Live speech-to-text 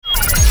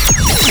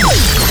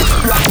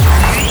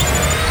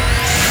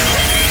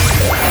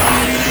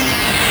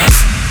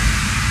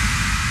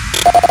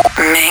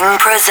Ming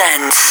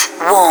presents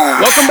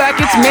Warmth. Welcome back,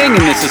 it's Ming,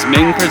 and this is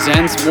Ming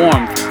Presents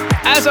Warmth.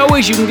 As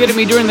always, you can get at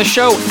me during the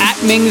show at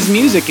Ming's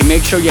Music, and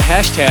make sure you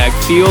hashtag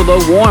Feel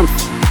the Warmth.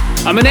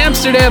 I'm in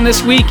Amsterdam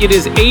this week. It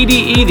is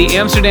ADE, the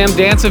Amsterdam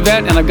Dance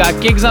Event, and I've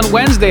got gigs on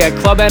Wednesday at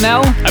Club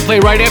NL. I play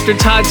right after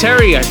Todd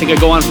Terry. I think I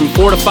go on from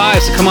 4 to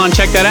 5, so come on,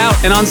 check that out.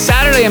 And on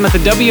Saturday, I'm at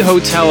the W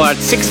Hotel at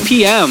 6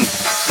 p.m.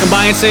 Come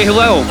by and say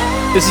hello.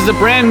 This is a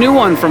brand new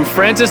one from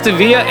Francis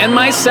Davia and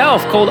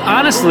myself called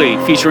Honestly,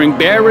 featuring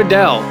Bear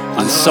Riddell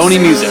on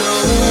Sony Music.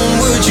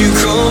 Would you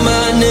call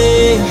my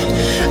name?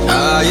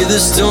 Are you the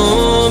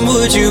storm?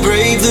 Would you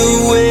brave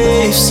the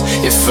waves?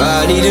 If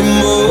I needed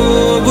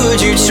more, would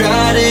you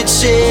try to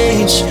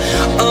change?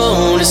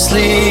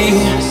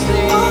 Honestly,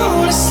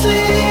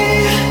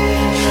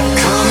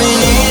 coming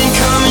in,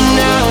 coming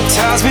out,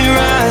 tides may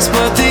rise,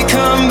 but they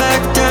come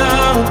back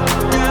down.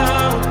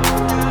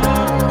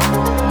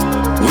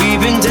 We've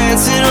been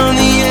dancing on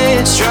the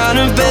edge, trying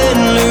to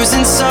bend,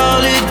 losing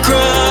solid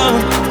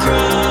ground.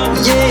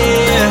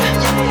 Yeah.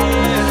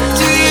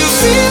 Do you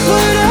feel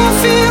what I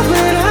feel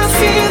when I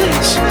feel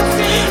it?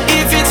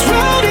 If it's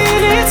right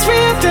and it's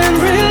real, then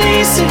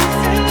release it.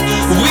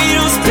 We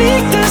don't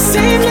speak the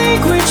same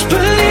language,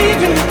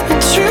 believe it. The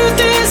truth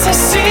is I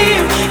see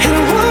you, and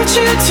I want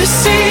you to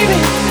see me.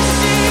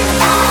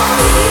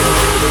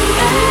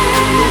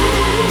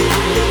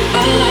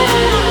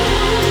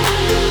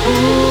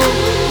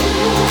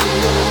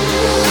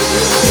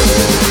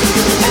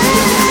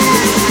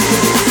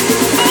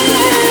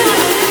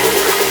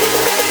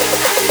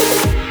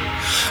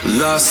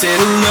 Lost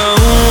and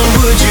alone,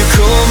 would you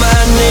call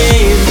my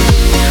name?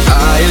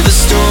 Eye of the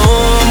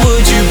storm,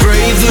 would you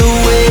brave the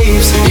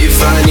waves?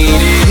 If I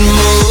needed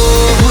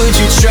more, would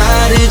you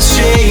try to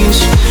change?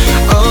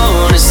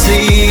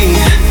 Honestly,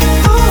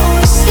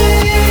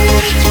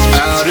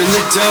 out in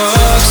the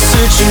dark,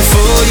 searching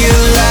for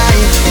your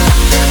light.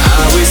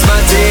 I waste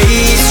my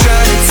days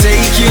trying to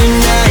take your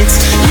nights.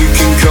 You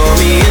can call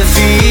me a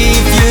thief,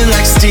 you're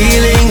like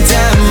stealing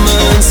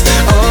diamonds.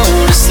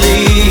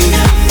 Honestly,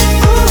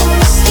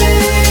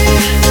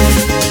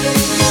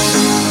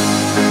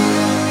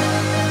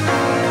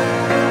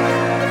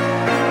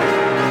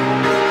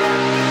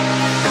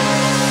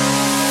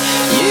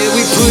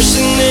 push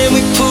and then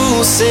we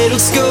pull,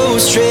 settled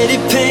scores, traded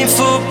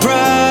painful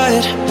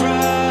pride.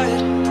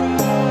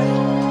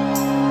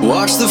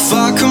 Watch the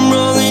fire come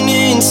rolling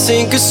in,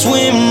 sink or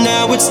swim,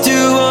 now it's do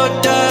or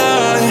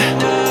die.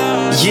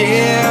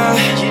 Yeah.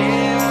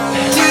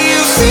 Do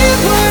you feel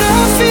what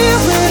I feel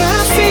when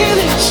I feel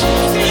it?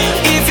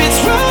 If it's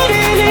right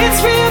and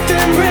it's real,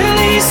 then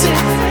release it.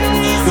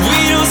 We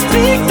don't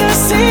speak the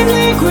same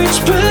language,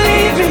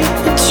 believe it.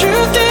 The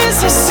truth is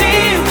I see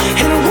you,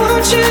 and I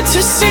want you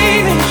to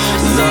see me.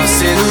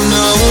 Lost and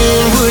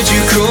alone, would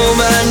you call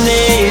my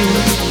name?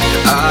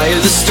 Eye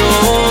of the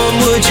storm,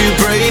 would you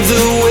brave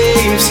the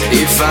waves?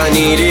 If I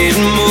needed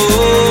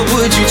more,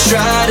 would you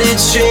try to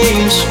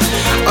change?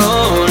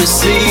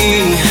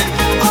 Honestly,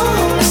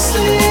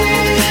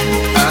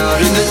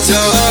 out in the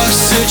dark,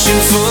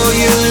 searching for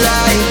your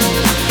light.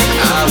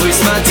 I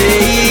waste my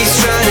days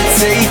trying to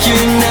take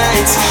your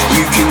nights.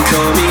 You can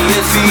call me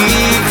a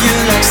thief,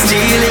 you're like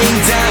stealing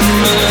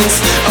diamonds.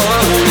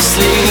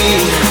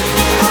 Honestly.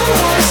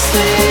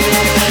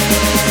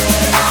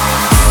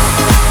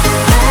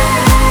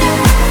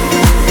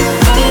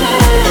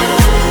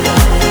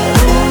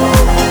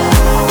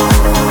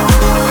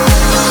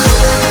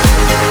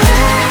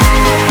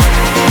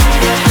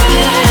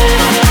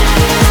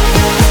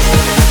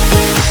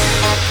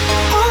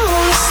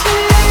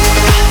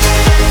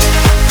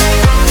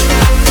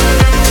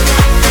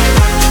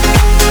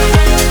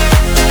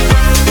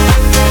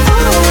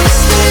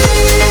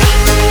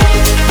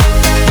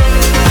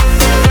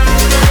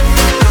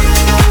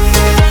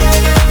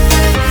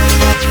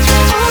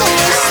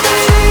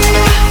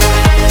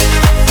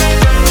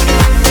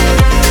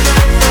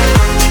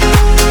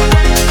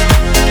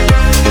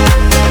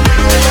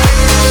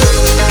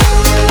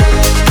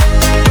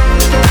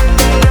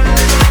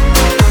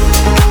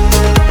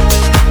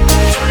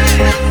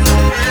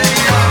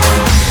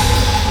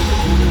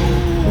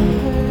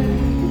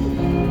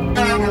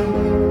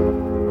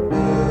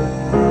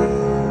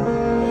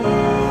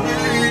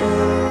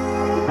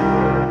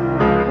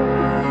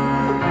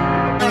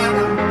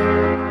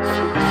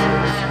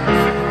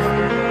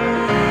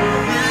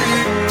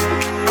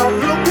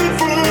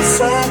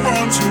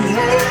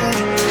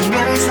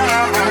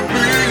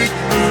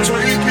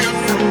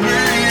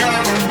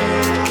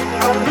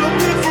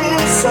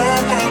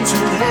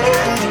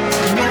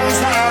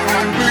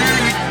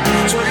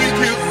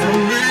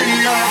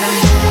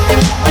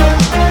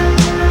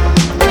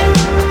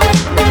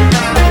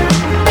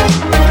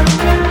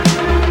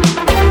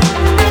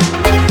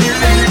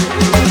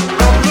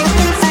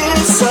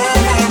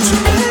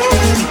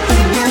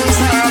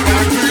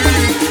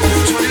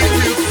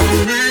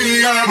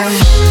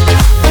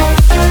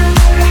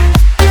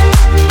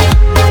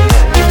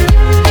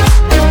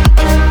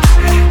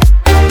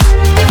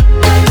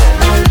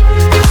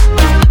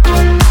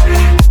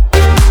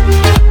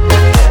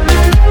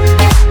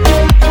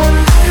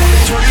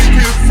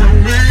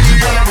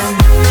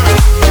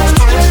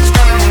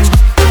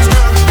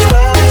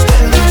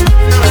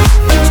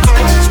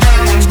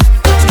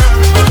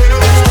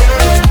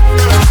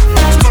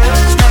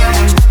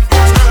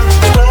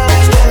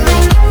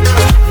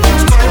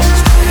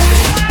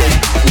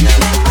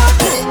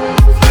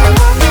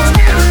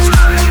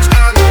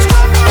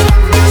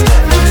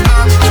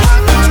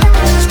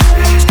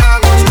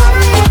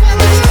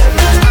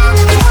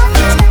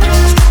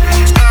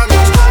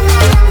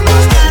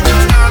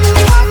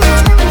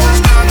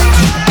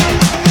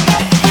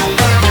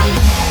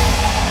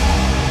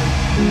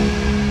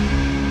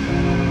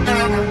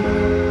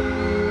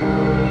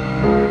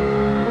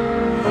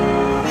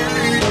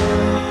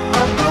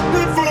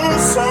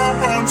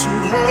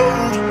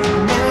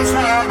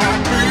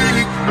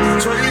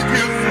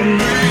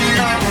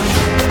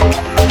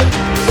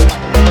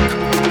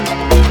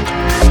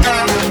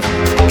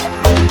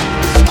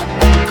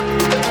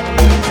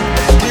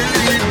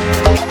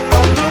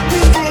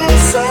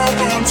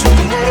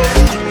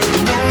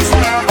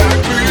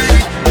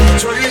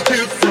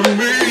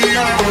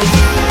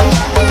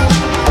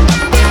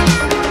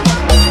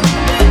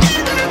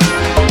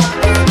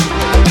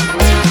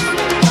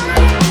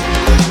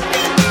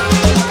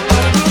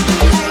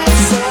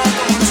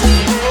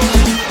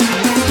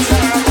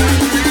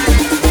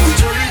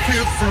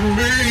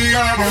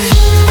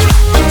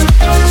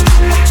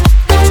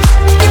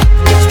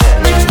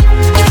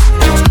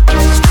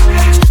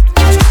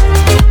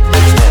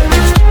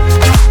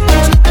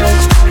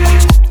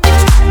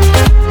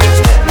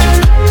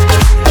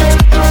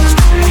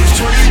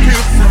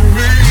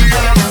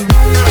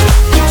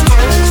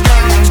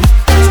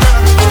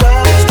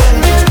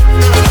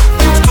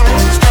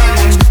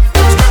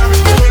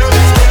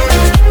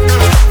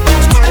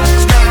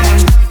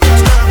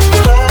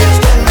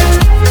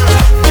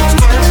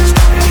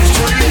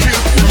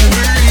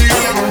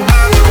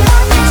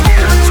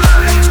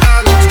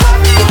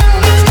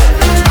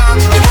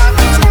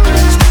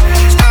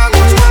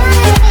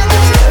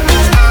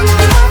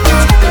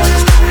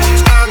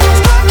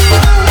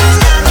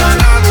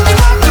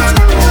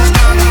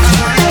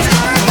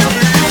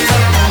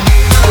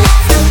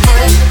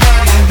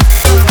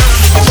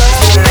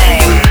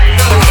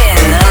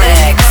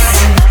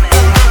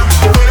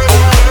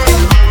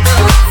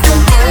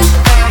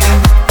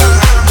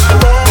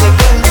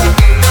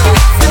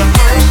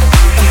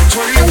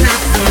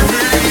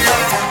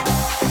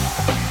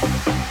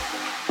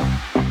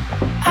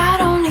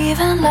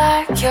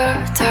 like your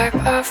type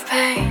of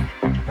pain.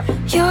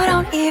 You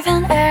don't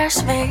even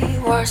ask me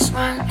what's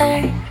my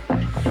name.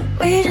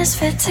 We just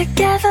fit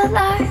together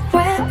like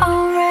we're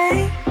on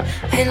rain.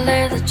 Hey,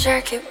 leather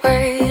jacket,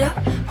 wait up,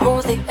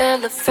 hold the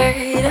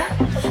elevator.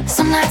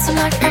 Some nights I'm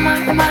like, am I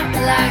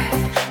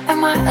alive?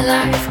 Am I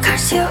alive?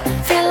 Cause you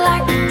feel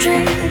like a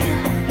dream.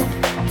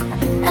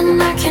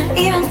 And I can't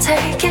even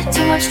take it,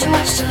 too much to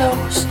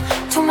lose.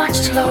 Too much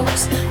to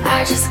lose.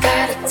 I just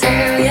gotta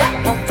tell ya,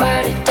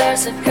 nobody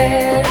does it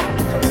better.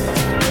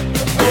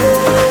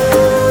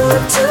 Ooh,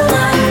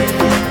 tonight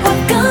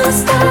we're gonna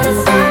start a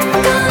fire,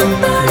 gonna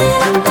burn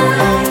it up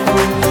light.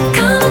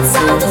 Come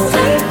inside the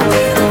flame,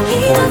 feel the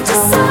heat of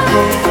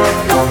desire.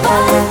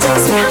 Nobody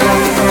takes me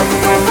higher,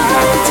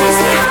 nobody takes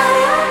me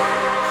higher.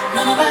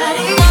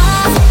 Nobody.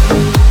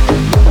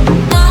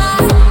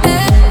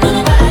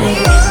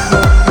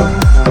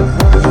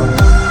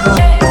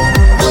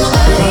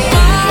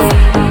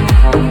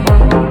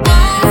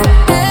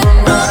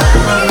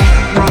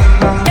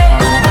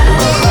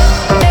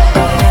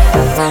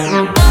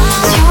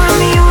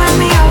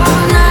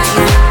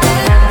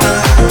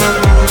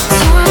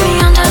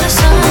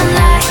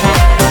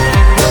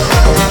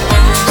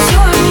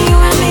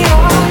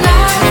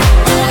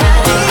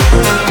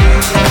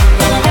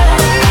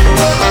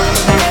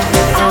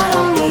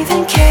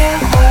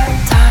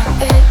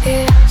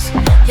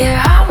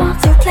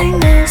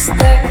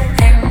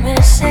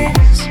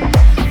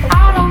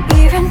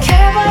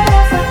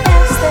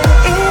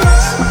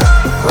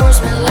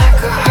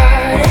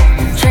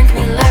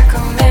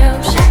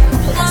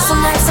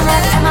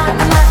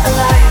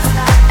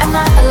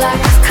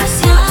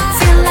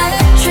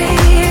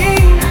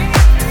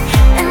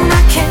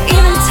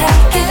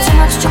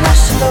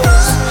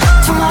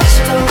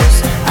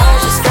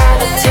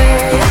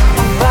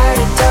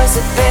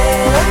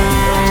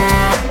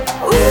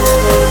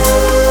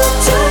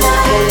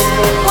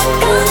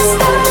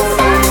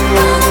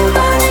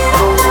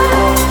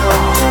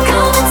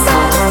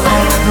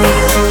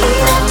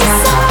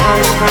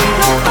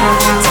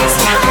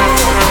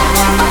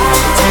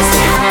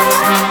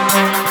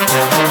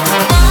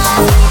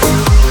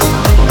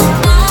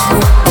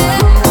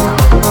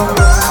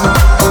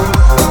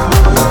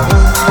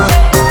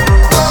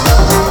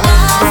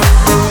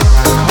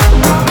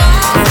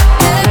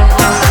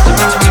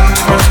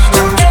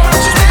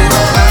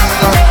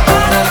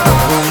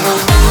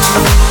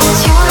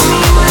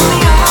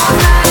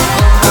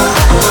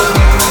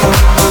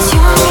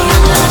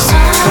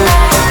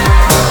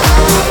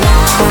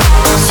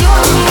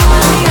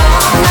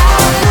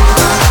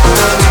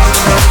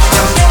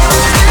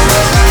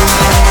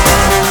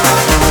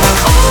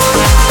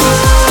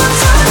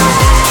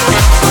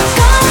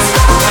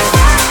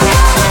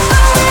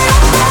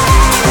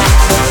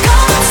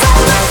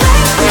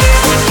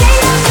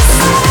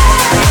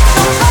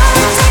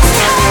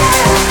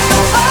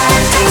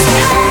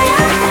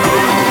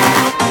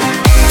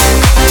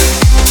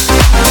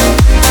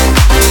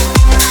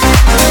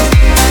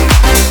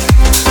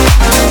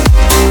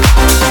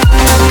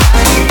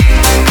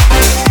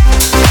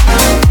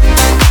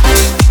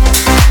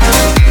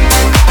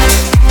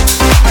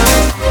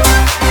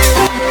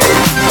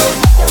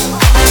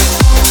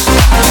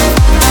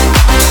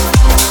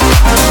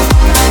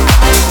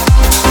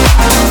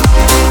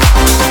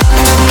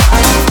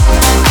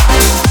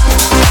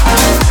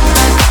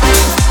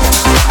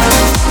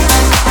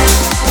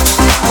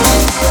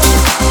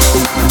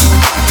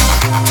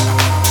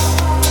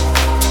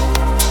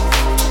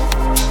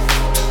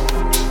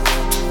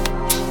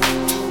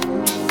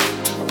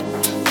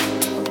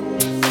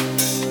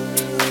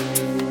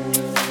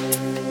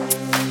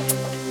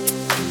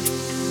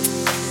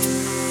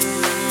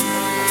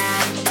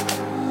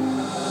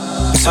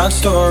 Sad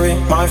story,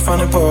 my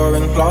family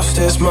pouring. Lost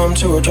his mum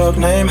to a drug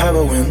named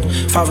heroin.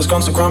 Father's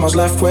gone, so grandma's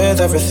left with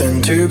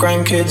everything. 2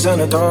 grandkids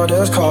and a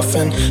daughter's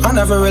coffin. I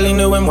never really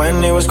knew him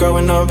when he was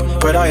growing up,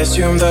 but I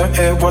assumed that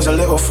it was a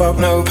little fuck.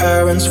 No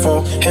parents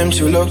for him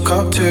to look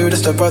up to.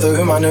 Just a brother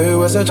whom I knew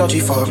was a dodgy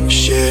fuck.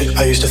 Shit,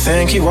 I used to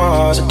think he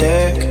was a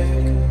dick.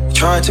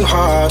 Tried too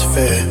hard to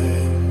fit,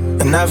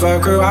 and never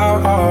grew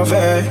out of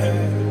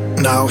it.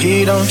 Now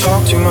he don't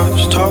talk too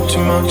much,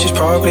 he's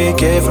probably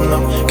giving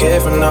up.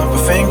 I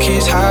think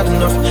he's had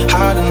enough,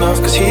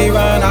 cause he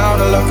ran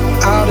out of luck.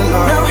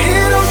 Now he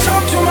don't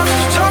talk too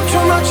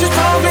much, he's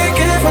probably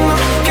giving up.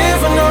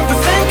 I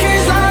think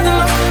he's had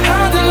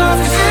enough,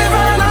 cause he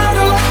ran out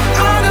of luck.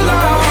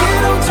 Now he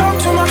don't talk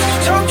too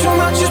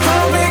much, he's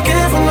probably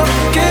giving up.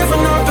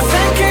 I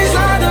think he's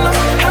had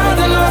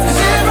enough, cause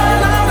he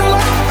ran out of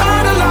luck. Now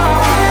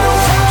he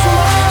don't talk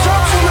too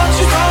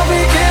much, he's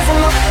probably giving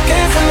up.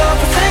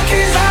 I think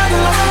he's had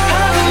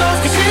enough,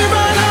 cause he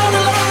ran out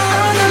of luck.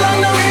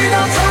 Now he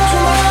don't talk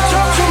too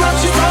much,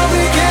 he's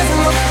probably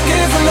giving up.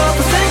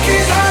 I think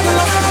he's had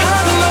enough.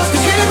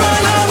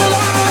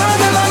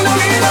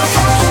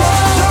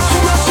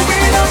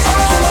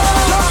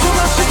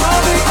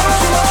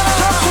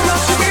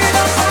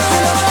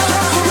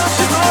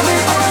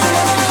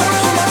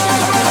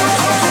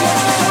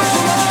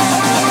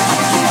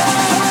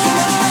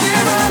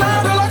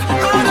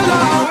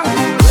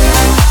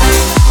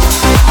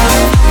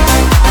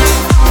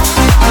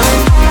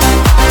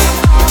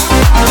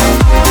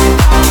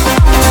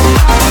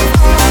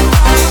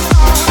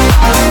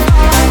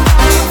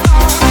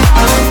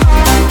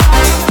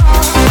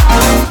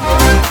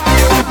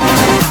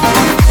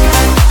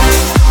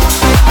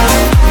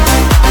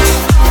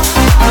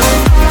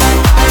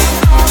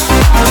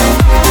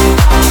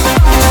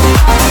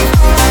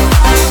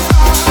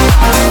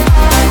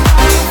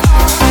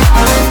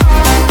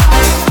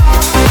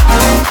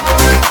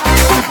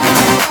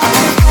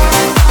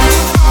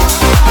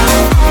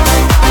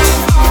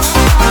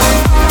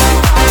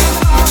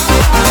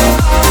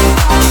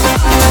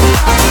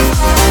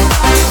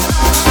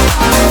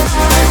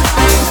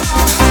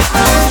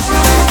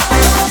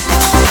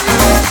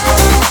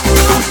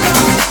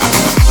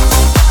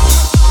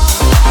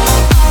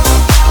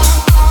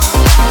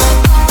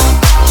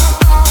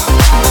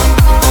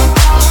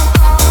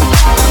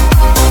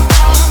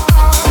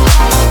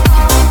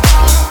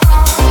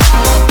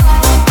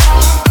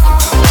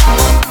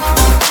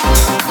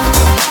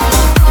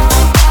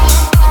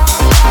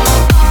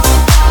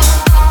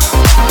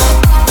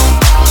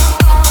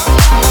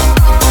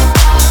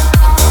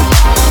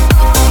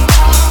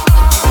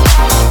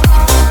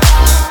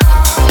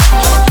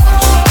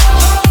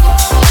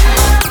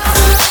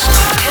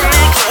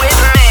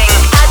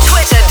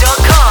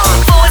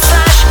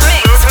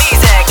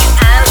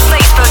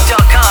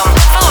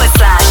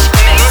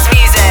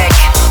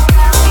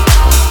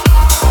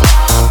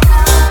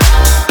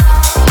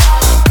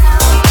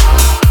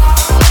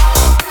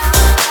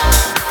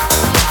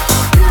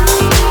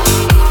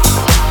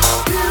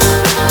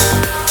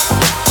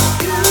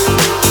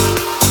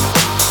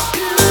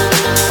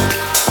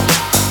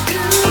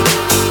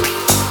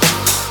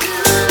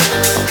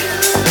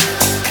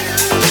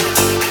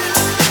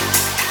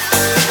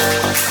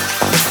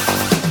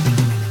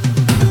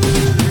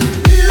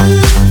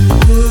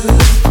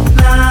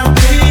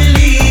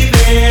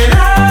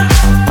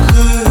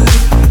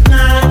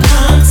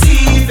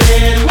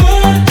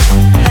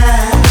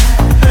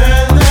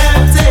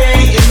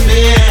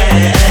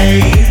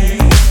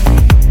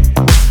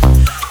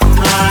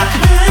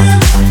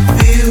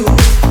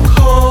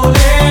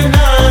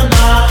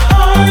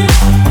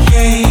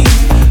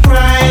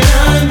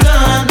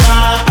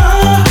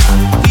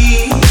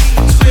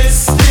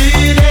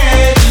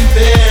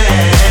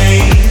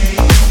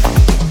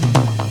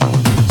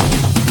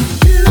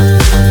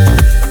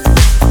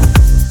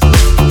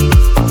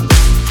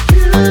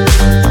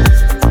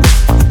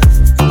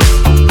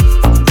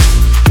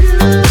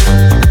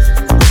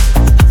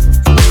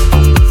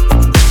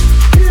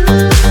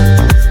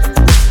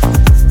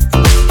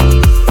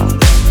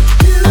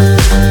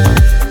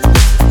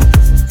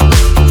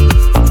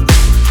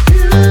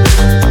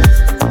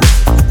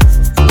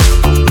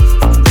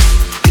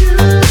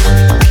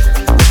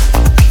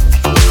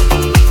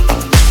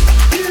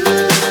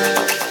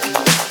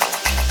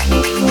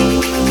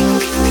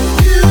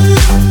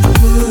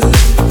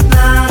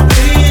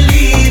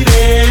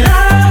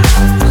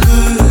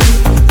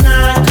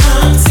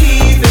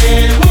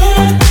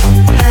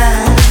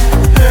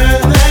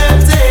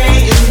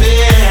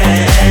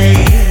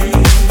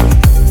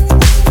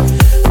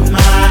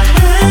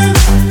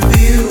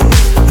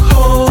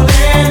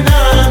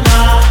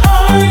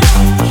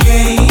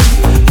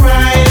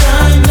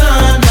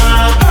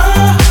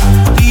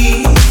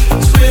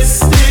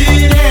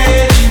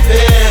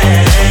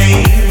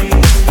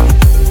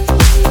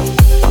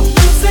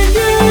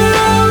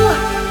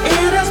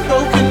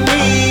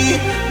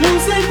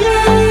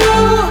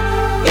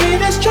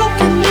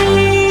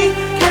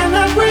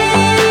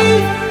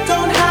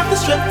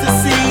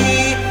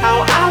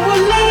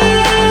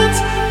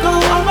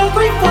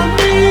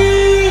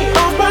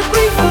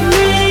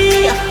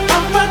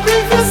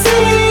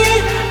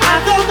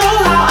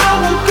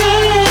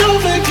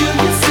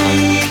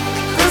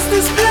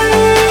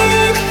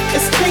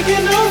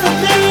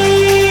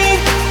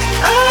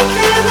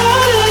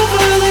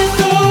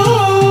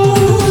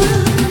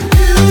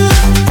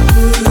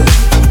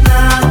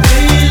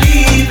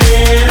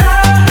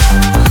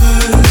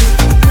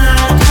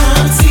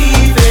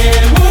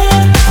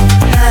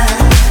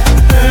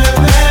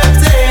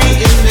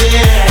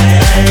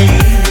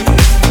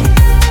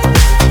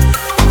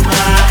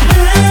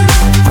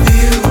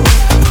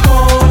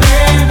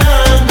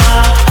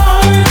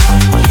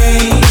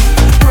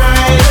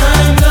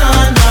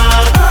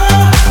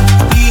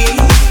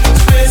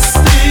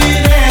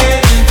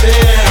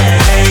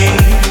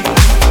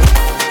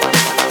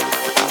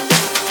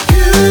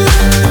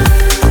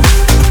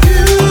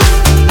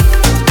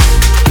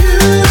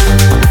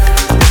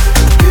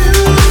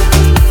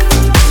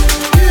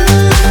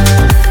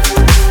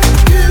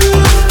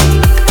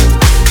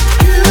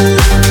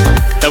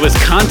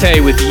 Conte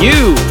with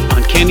You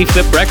on Candy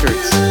Flip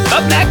Records.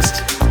 Up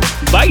next,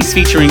 Vice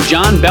featuring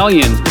John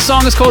Bellion. The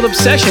song is called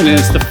Obsession and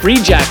it's the Free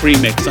Jack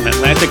remix on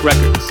Atlantic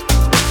Records.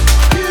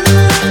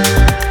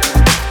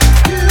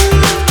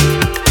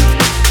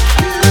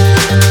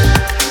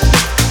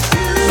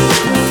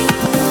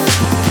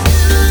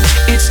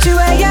 It's 2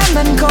 a.m.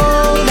 and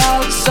cold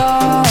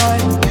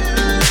outside.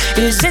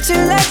 Is it too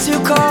late to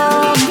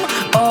come?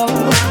 Oh,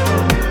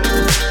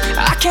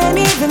 I can't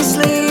even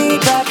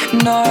sleep at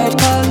night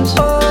 'cause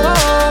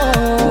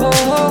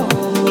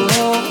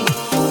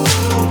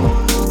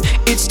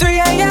it's 3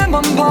 a.m.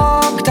 I'm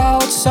parked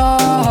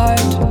outside.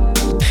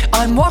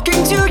 I'm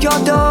walking to your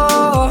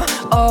door.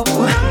 Oh,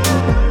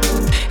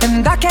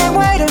 and I can't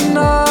wait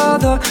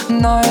another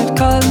night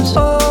 'cause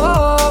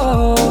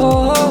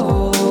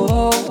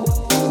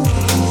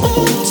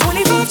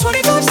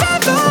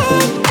 24/7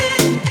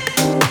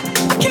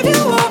 I give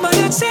you all my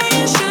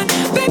attention.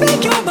 Baby,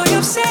 you're my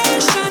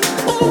obsession.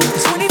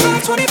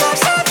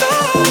 24/7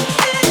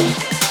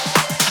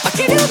 I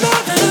give you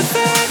love and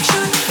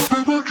affection.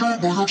 Baby,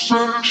 you're my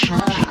obsession.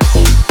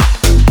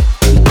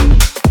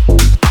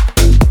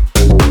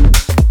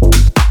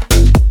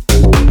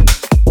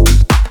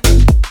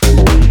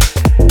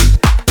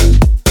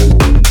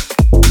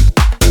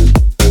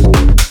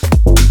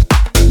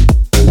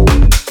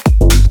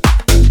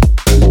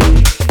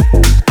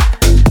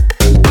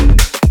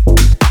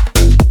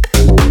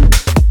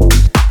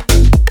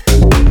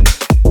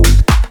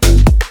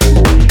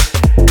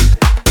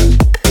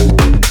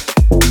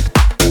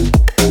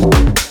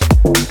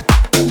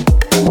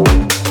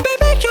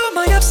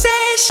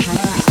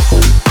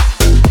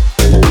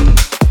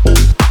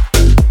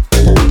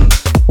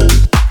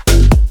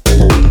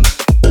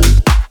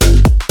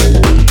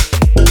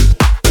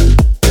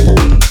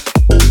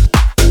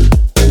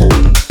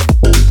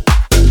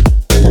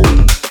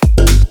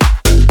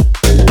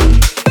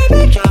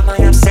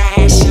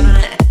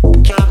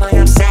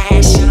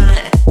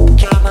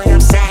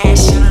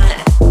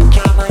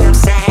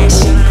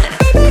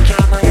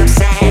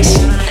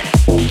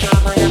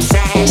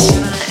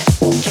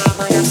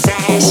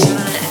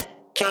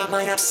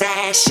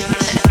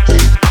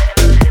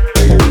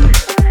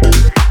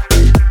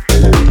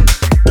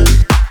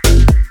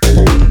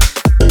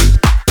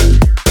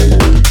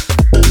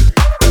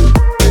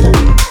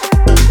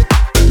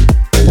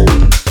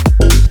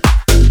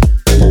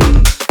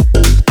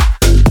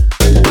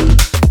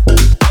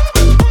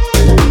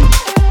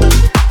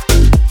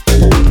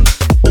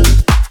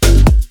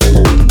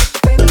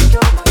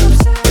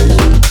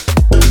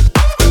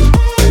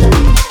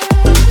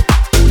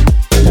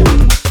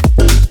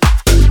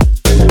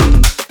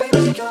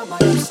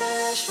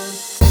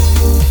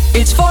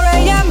 It's 4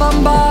 a.m.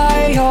 I'm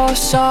by your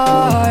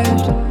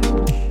side.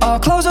 Our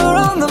clothes are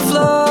on the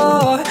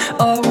floor.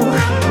 Oh,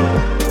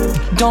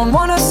 don't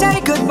wanna say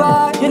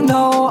goodbye. You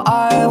know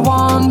I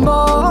want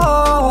more.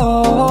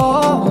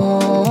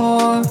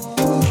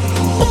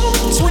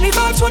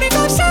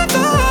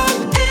 24/7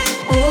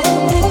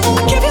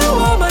 I give you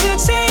all my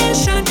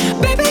attention.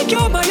 Baby,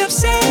 you're my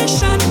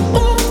obsession.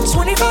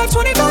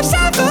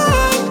 24/7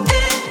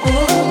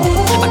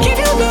 I give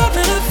you love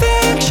and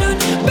affection.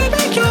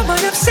 Baby, you're my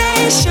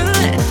obsession.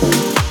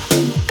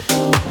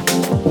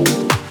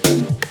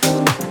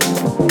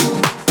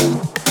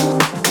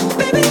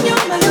 Baby,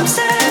 you're my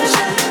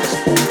obsession.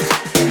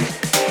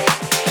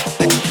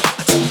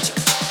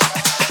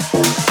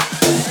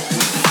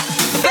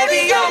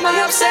 Baby, you're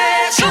my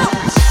obsession.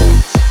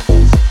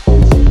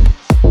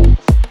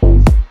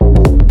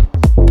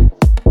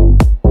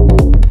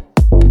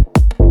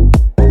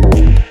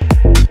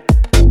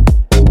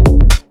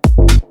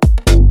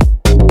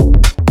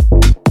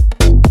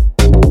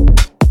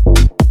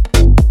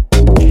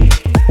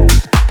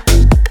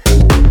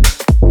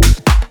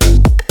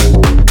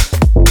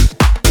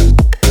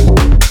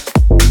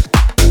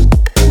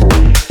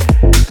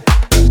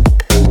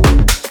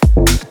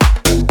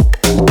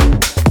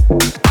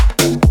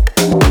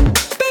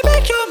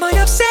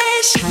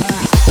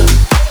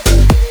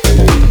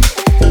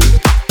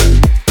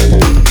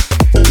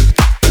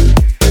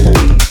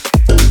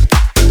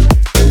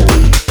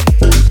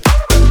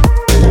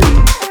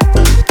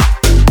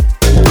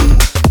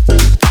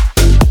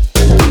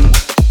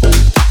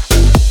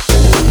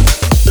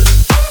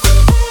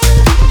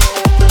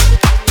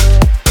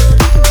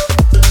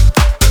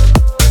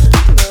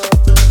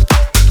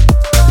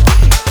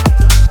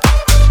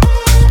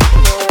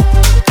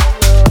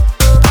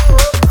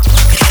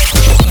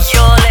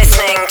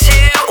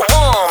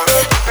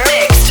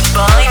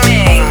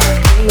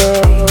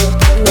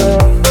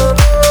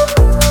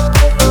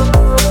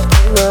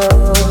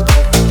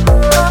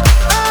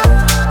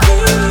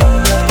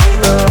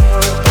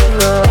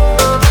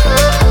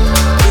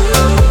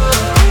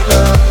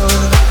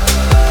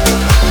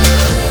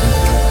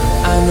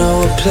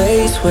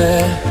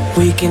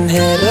 We can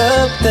head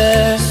up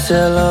there,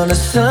 sail on a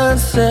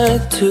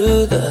sunset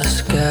to the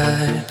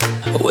sky.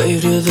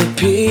 Wave to the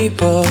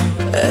people,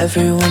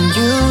 everyone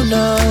you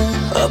know,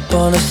 up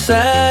on a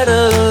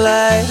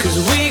satellite. 'Cause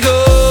we go,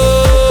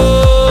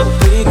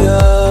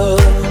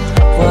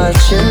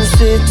 watch Watching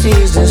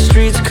cities and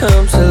streets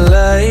come to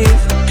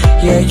life.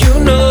 Yeah, you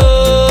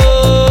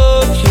know,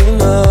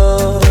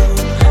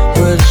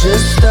 we're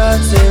just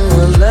starting,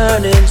 we're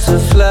learning to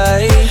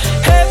fly.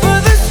 Head for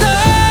the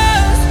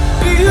stars,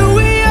 be who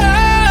we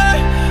are,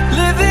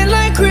 living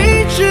like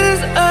creatures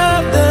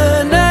of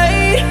the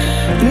night.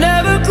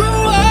 Never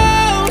grow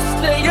old,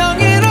 stay young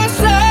in our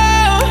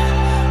soul.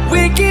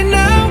 We can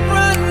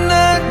outrun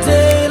the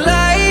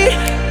daylight,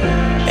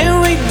 and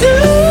we do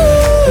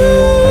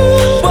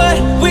what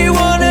we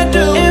wanna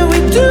do, and we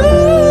do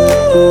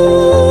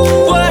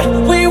what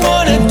we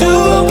wanna do,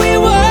 what we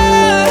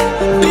want,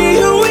 be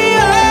who we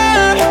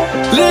are,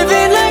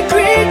 living like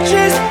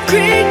creatures,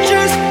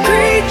 creatures,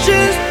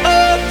 creatures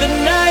of the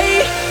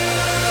night.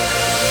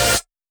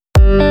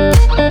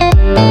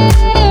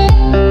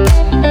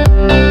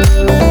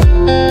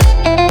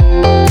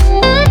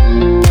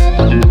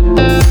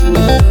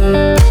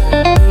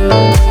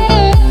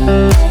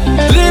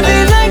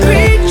 Living like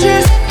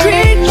creatures,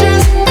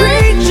 creatures,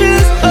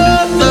 creatures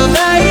of the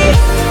night.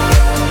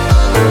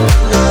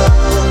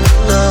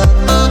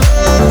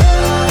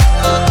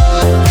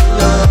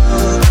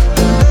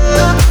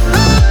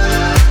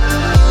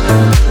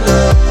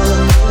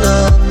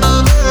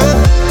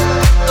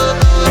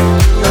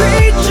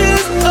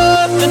 Creatures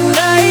of the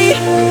night.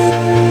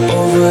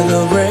 Over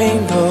the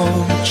rainbow,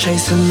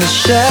 chasing the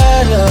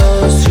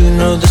shadows. You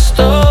know the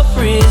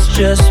story's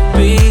just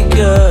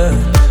begun.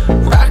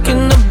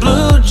 Rocking the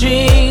blue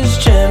jeans,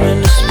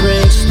 jamming the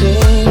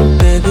Springsteen.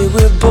 Baby,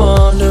 we're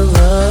born to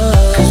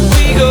run. 'Cause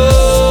we go.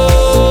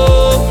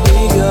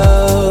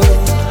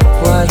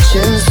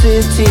 Watching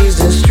cities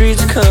and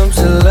streets come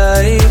to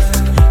life.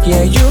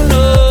 Yeah, you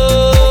know,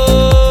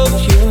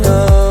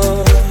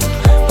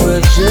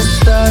 we're just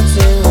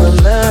starting, we're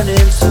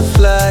learning to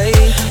fly.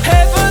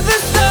 Head for the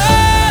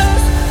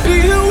stars, be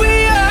who we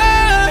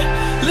are,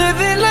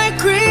 living like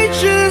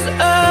creatures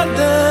of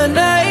the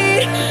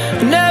night.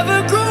 Never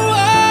grow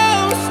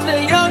old,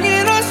 stay young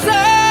in our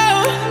soul.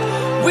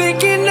 We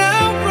can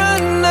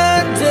outrun the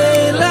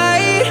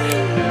daylight,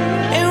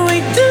 and we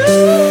do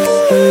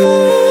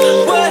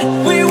what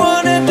we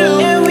wanna do,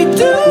 and we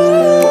do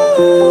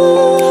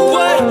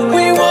what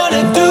we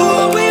wanna do,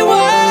 what we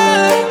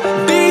want,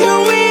 be who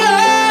we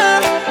are,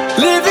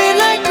 living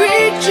like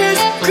creatures,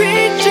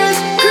 creatures,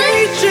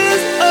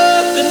 creatures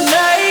of the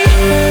night.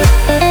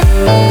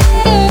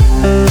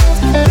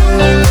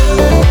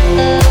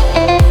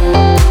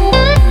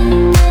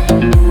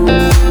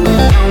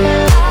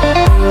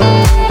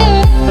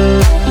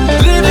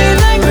 Living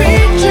like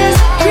creatures,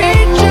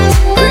 creatures,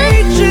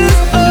 creatures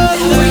of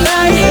the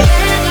night.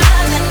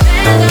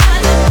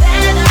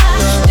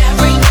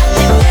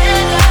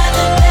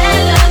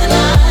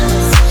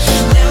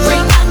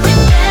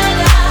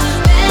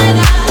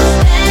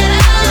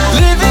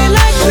 Living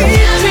like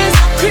creatures,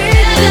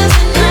 creatures,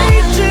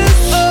 creatures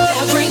of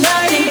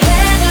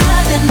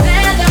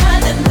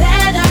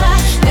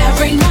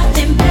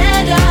the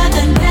night.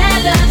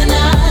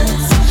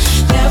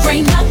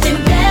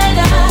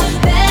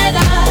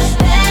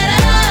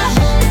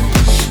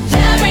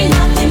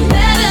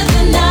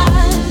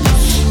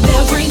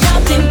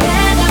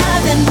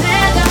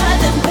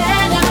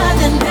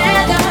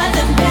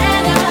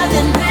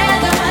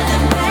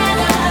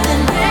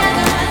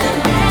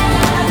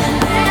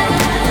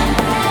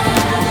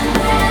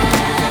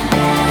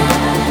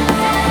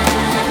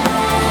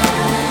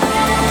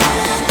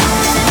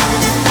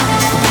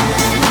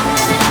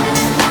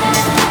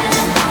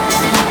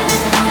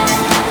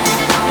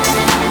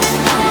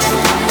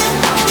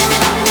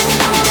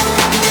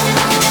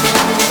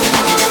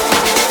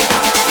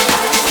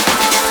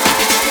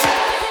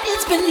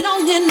 It's been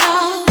long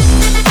enough.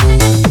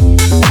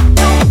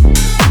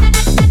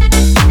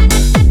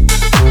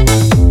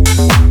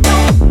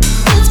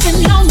 It's been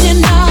long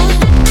enough.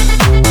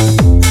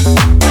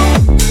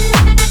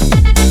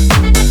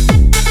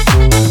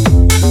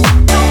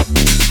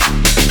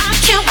 I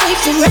can't wait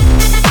for it.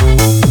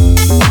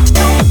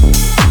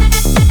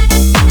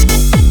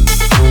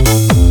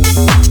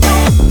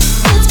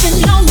 It's been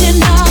long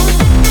enough.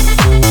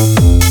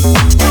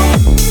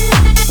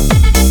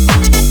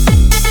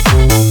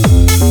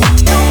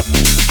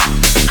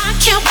 I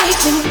can't wait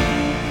for it.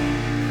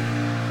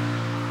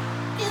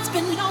 It's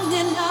been long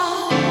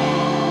enough.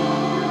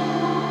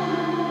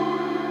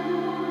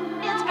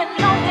 It's been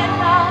long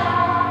enough.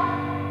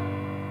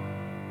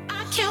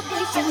 I can't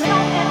wait for it.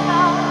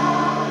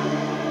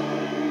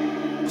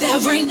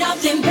 There ain't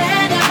nothing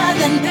better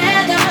than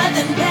better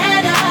than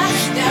better.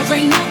 There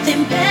ain't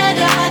nothing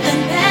better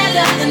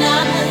than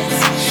us.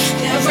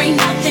 There ain't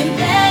nothing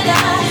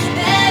better,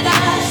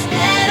 better,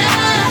 better.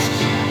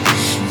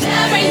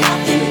 There ain't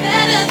nothing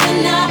better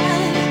than us.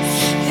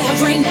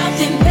 There ain't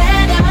nothing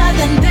better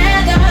than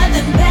better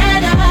than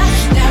better.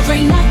 There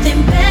ain't nothing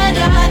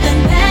better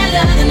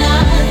than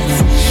us.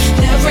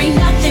 There ain't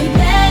nothing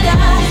better,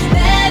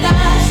 better,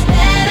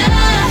 better.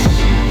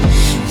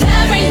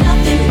 There ain't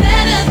nothing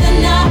better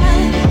than us.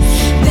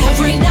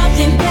 There ain't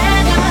nothing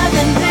better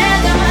than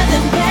better than better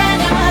than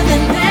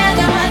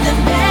better than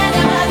better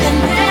than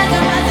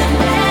better than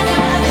better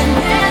than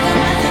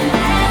better.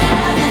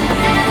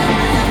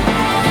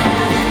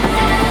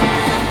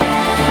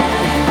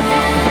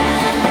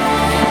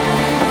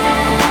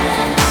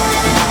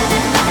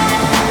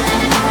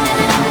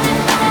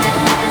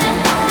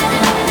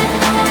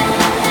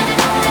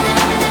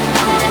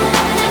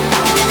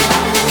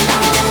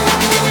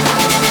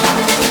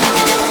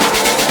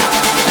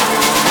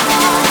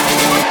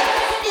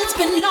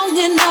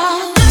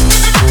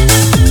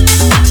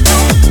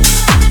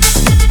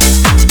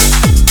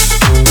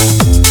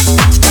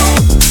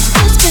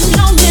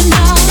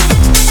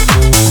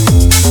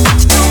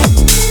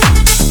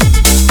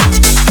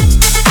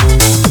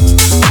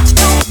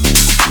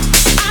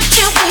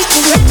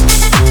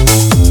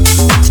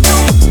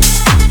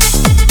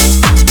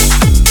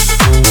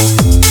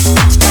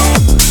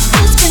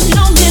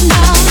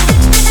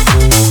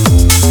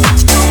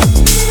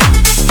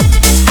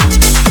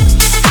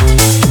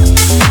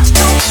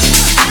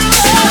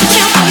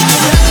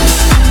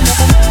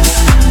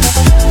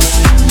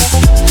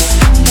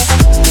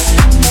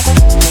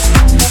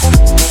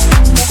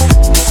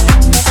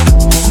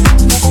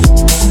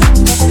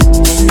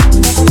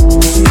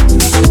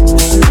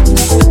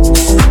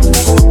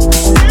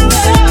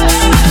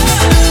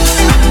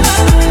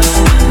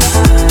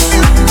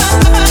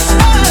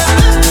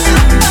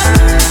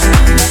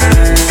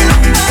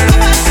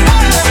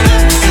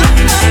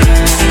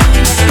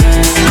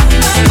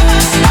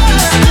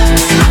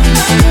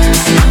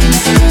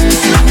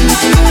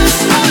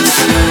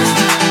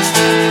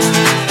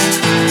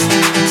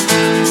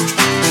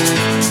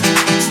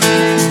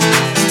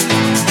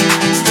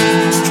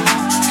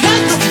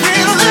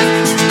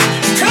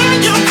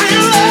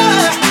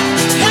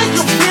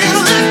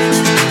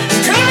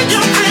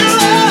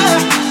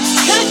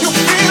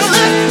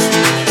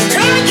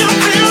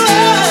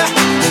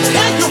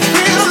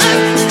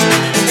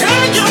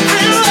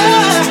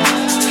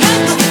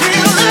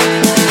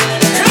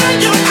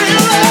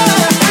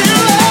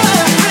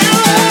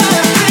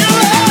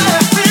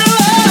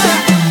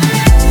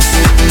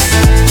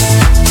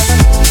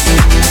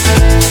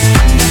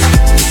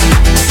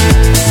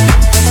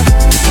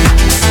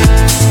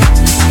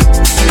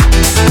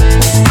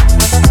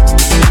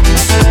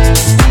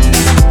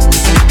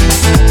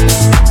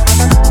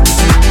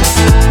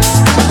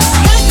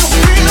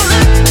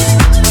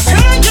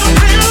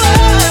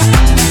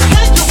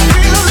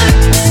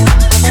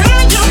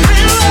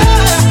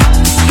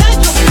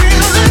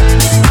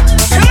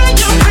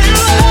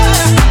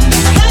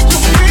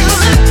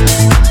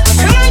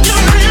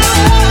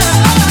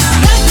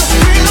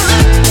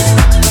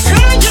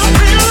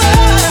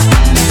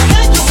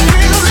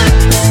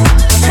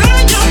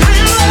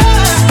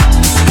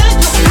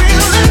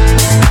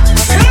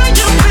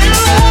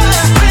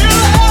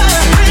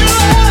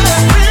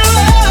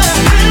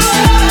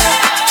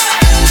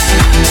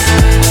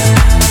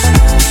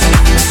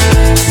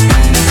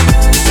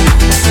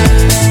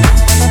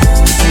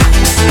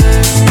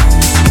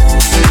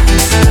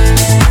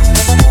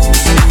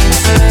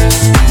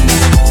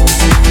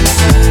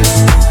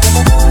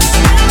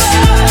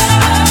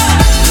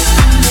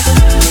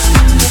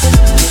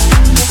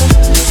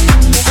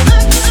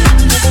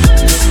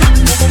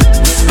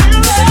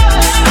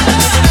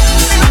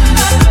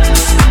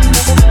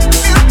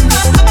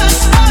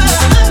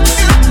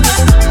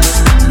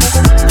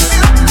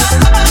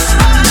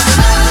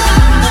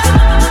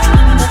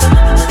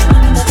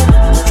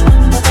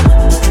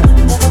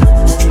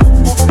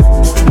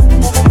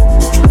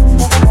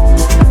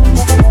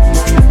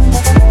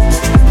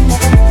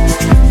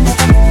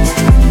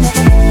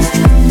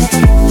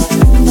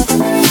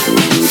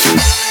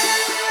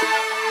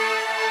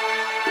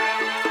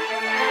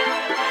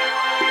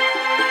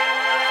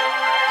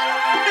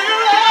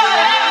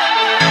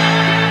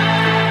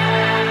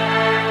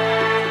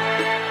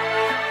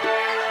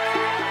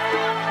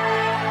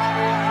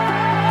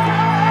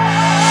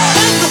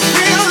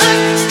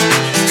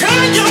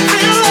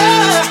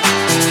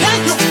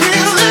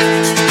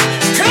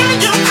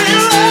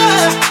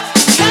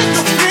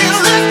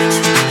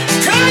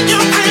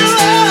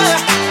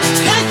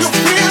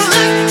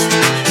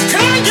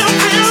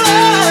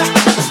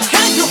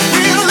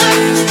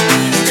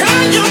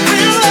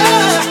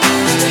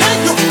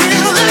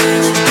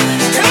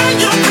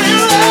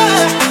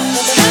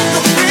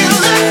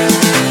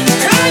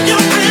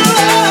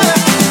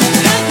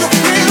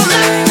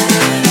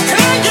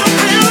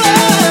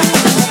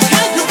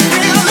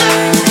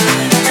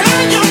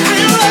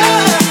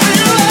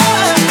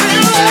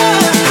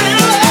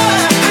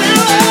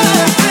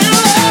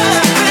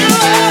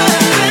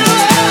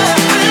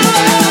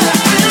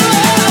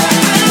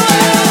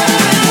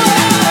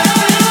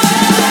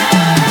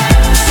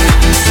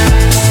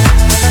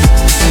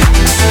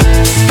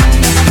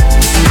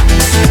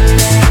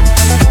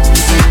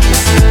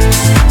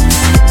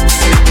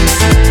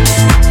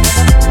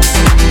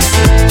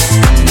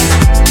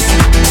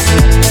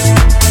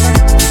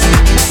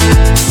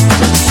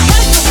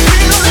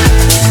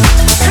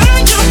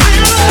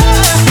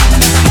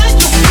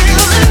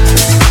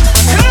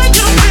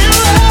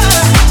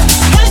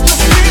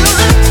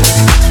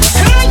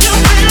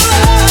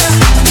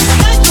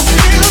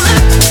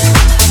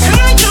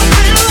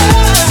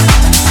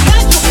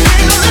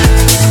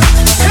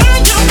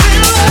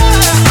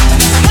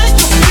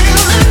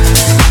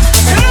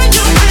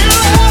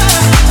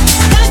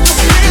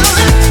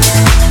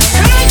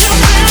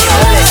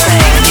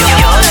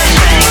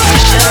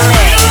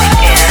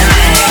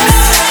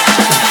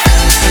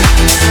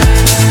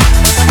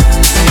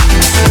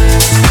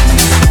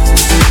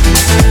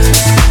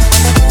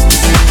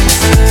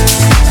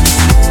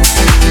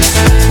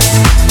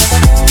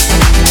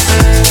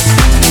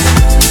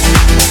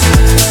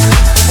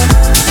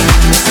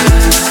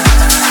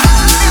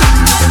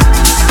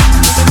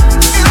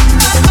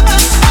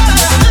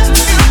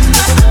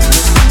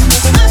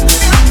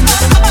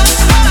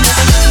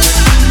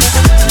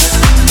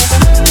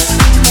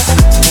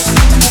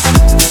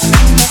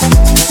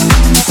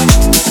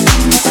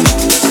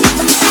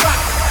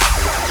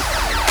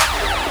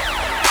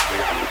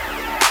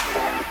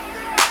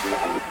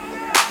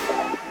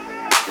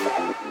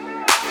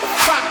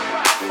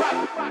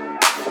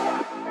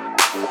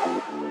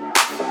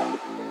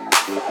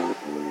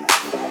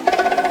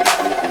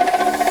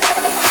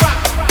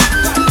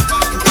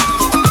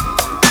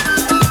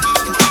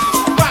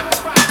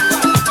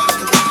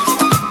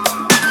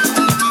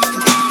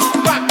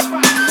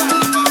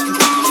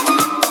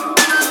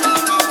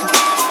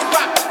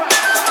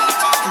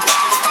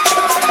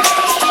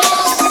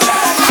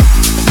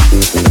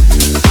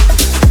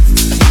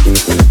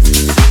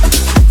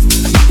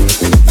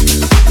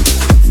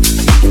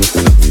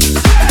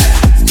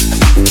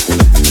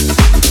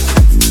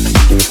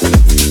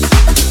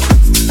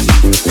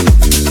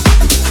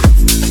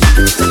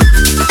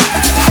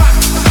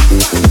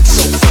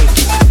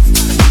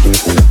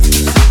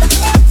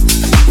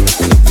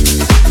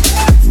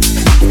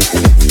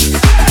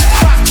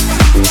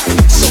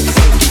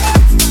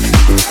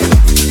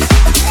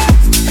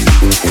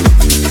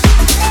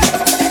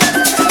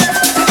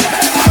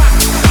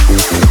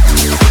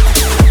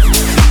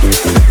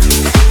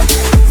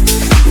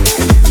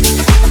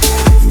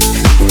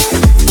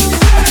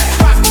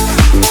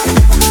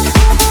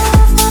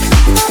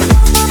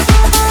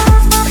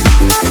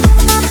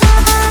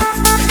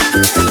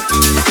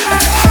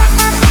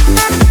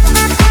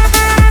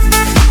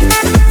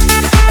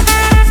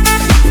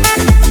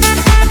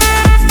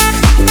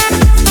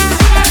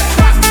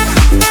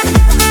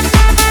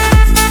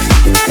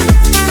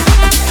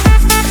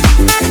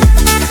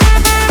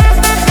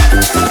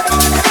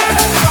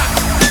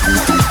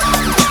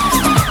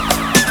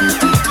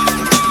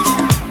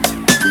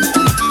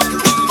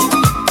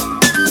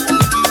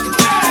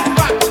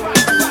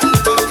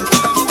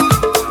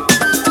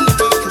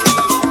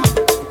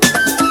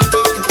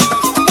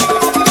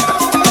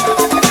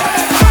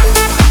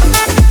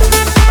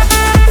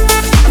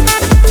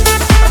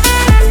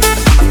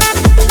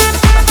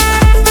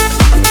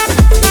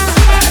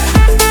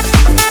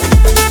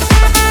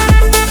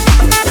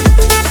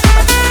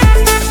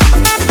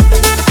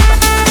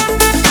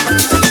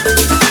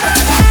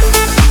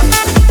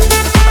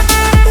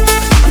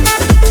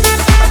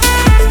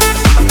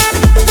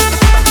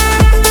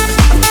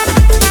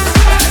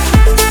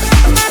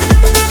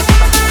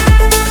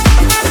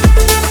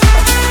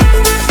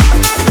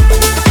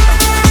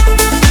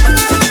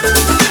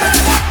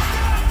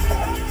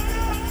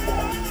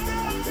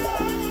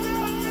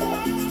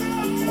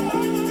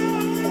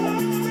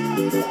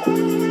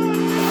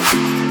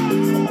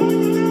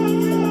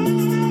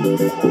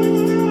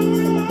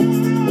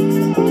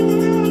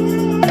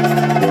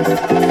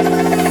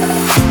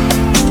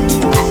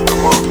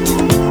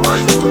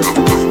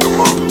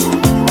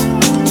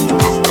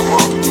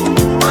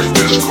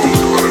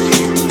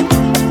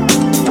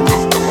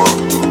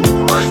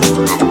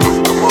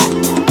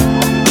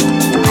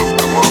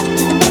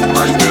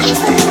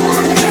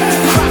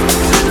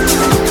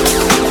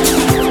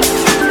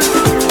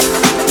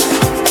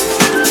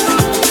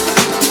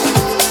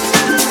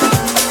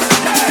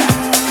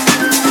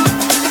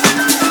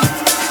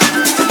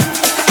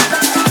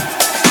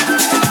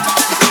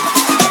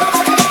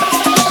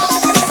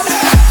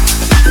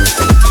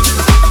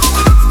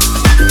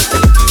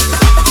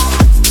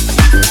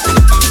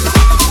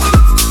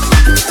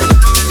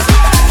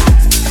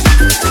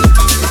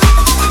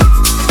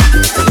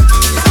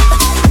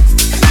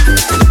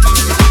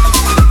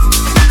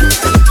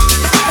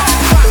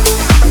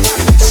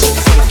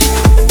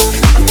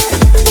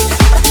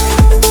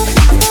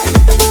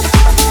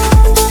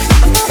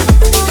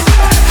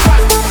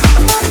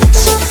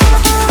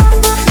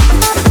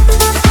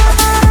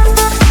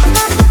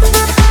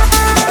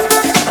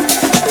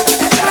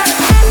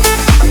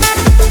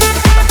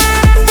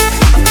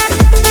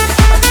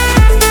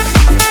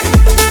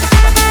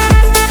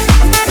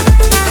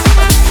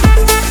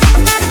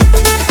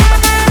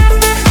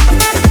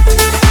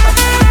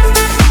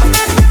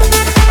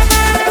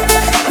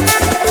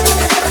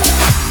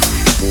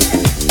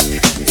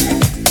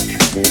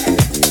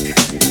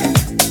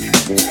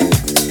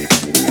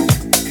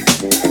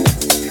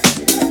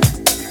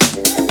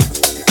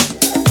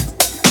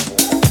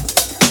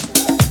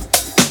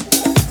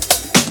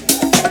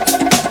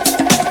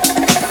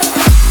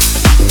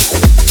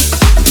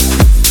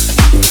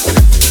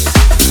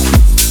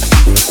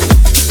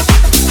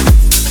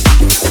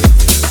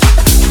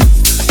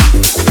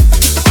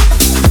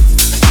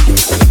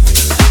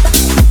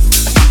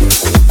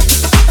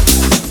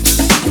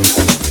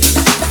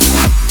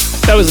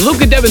 was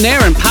Luca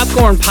Debonair and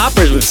Popcorn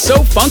Poppers with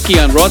So Funky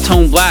on Raw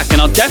Tone Black, and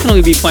I'll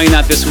definitely be playing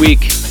that this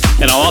week.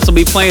 And I'll also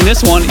be playing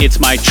this one. It's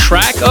my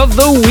track of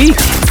the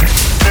week.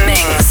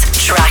 Ming's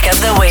track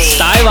of the week.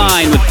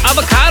 Styline with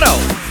Avocado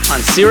on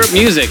Syrup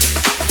Music.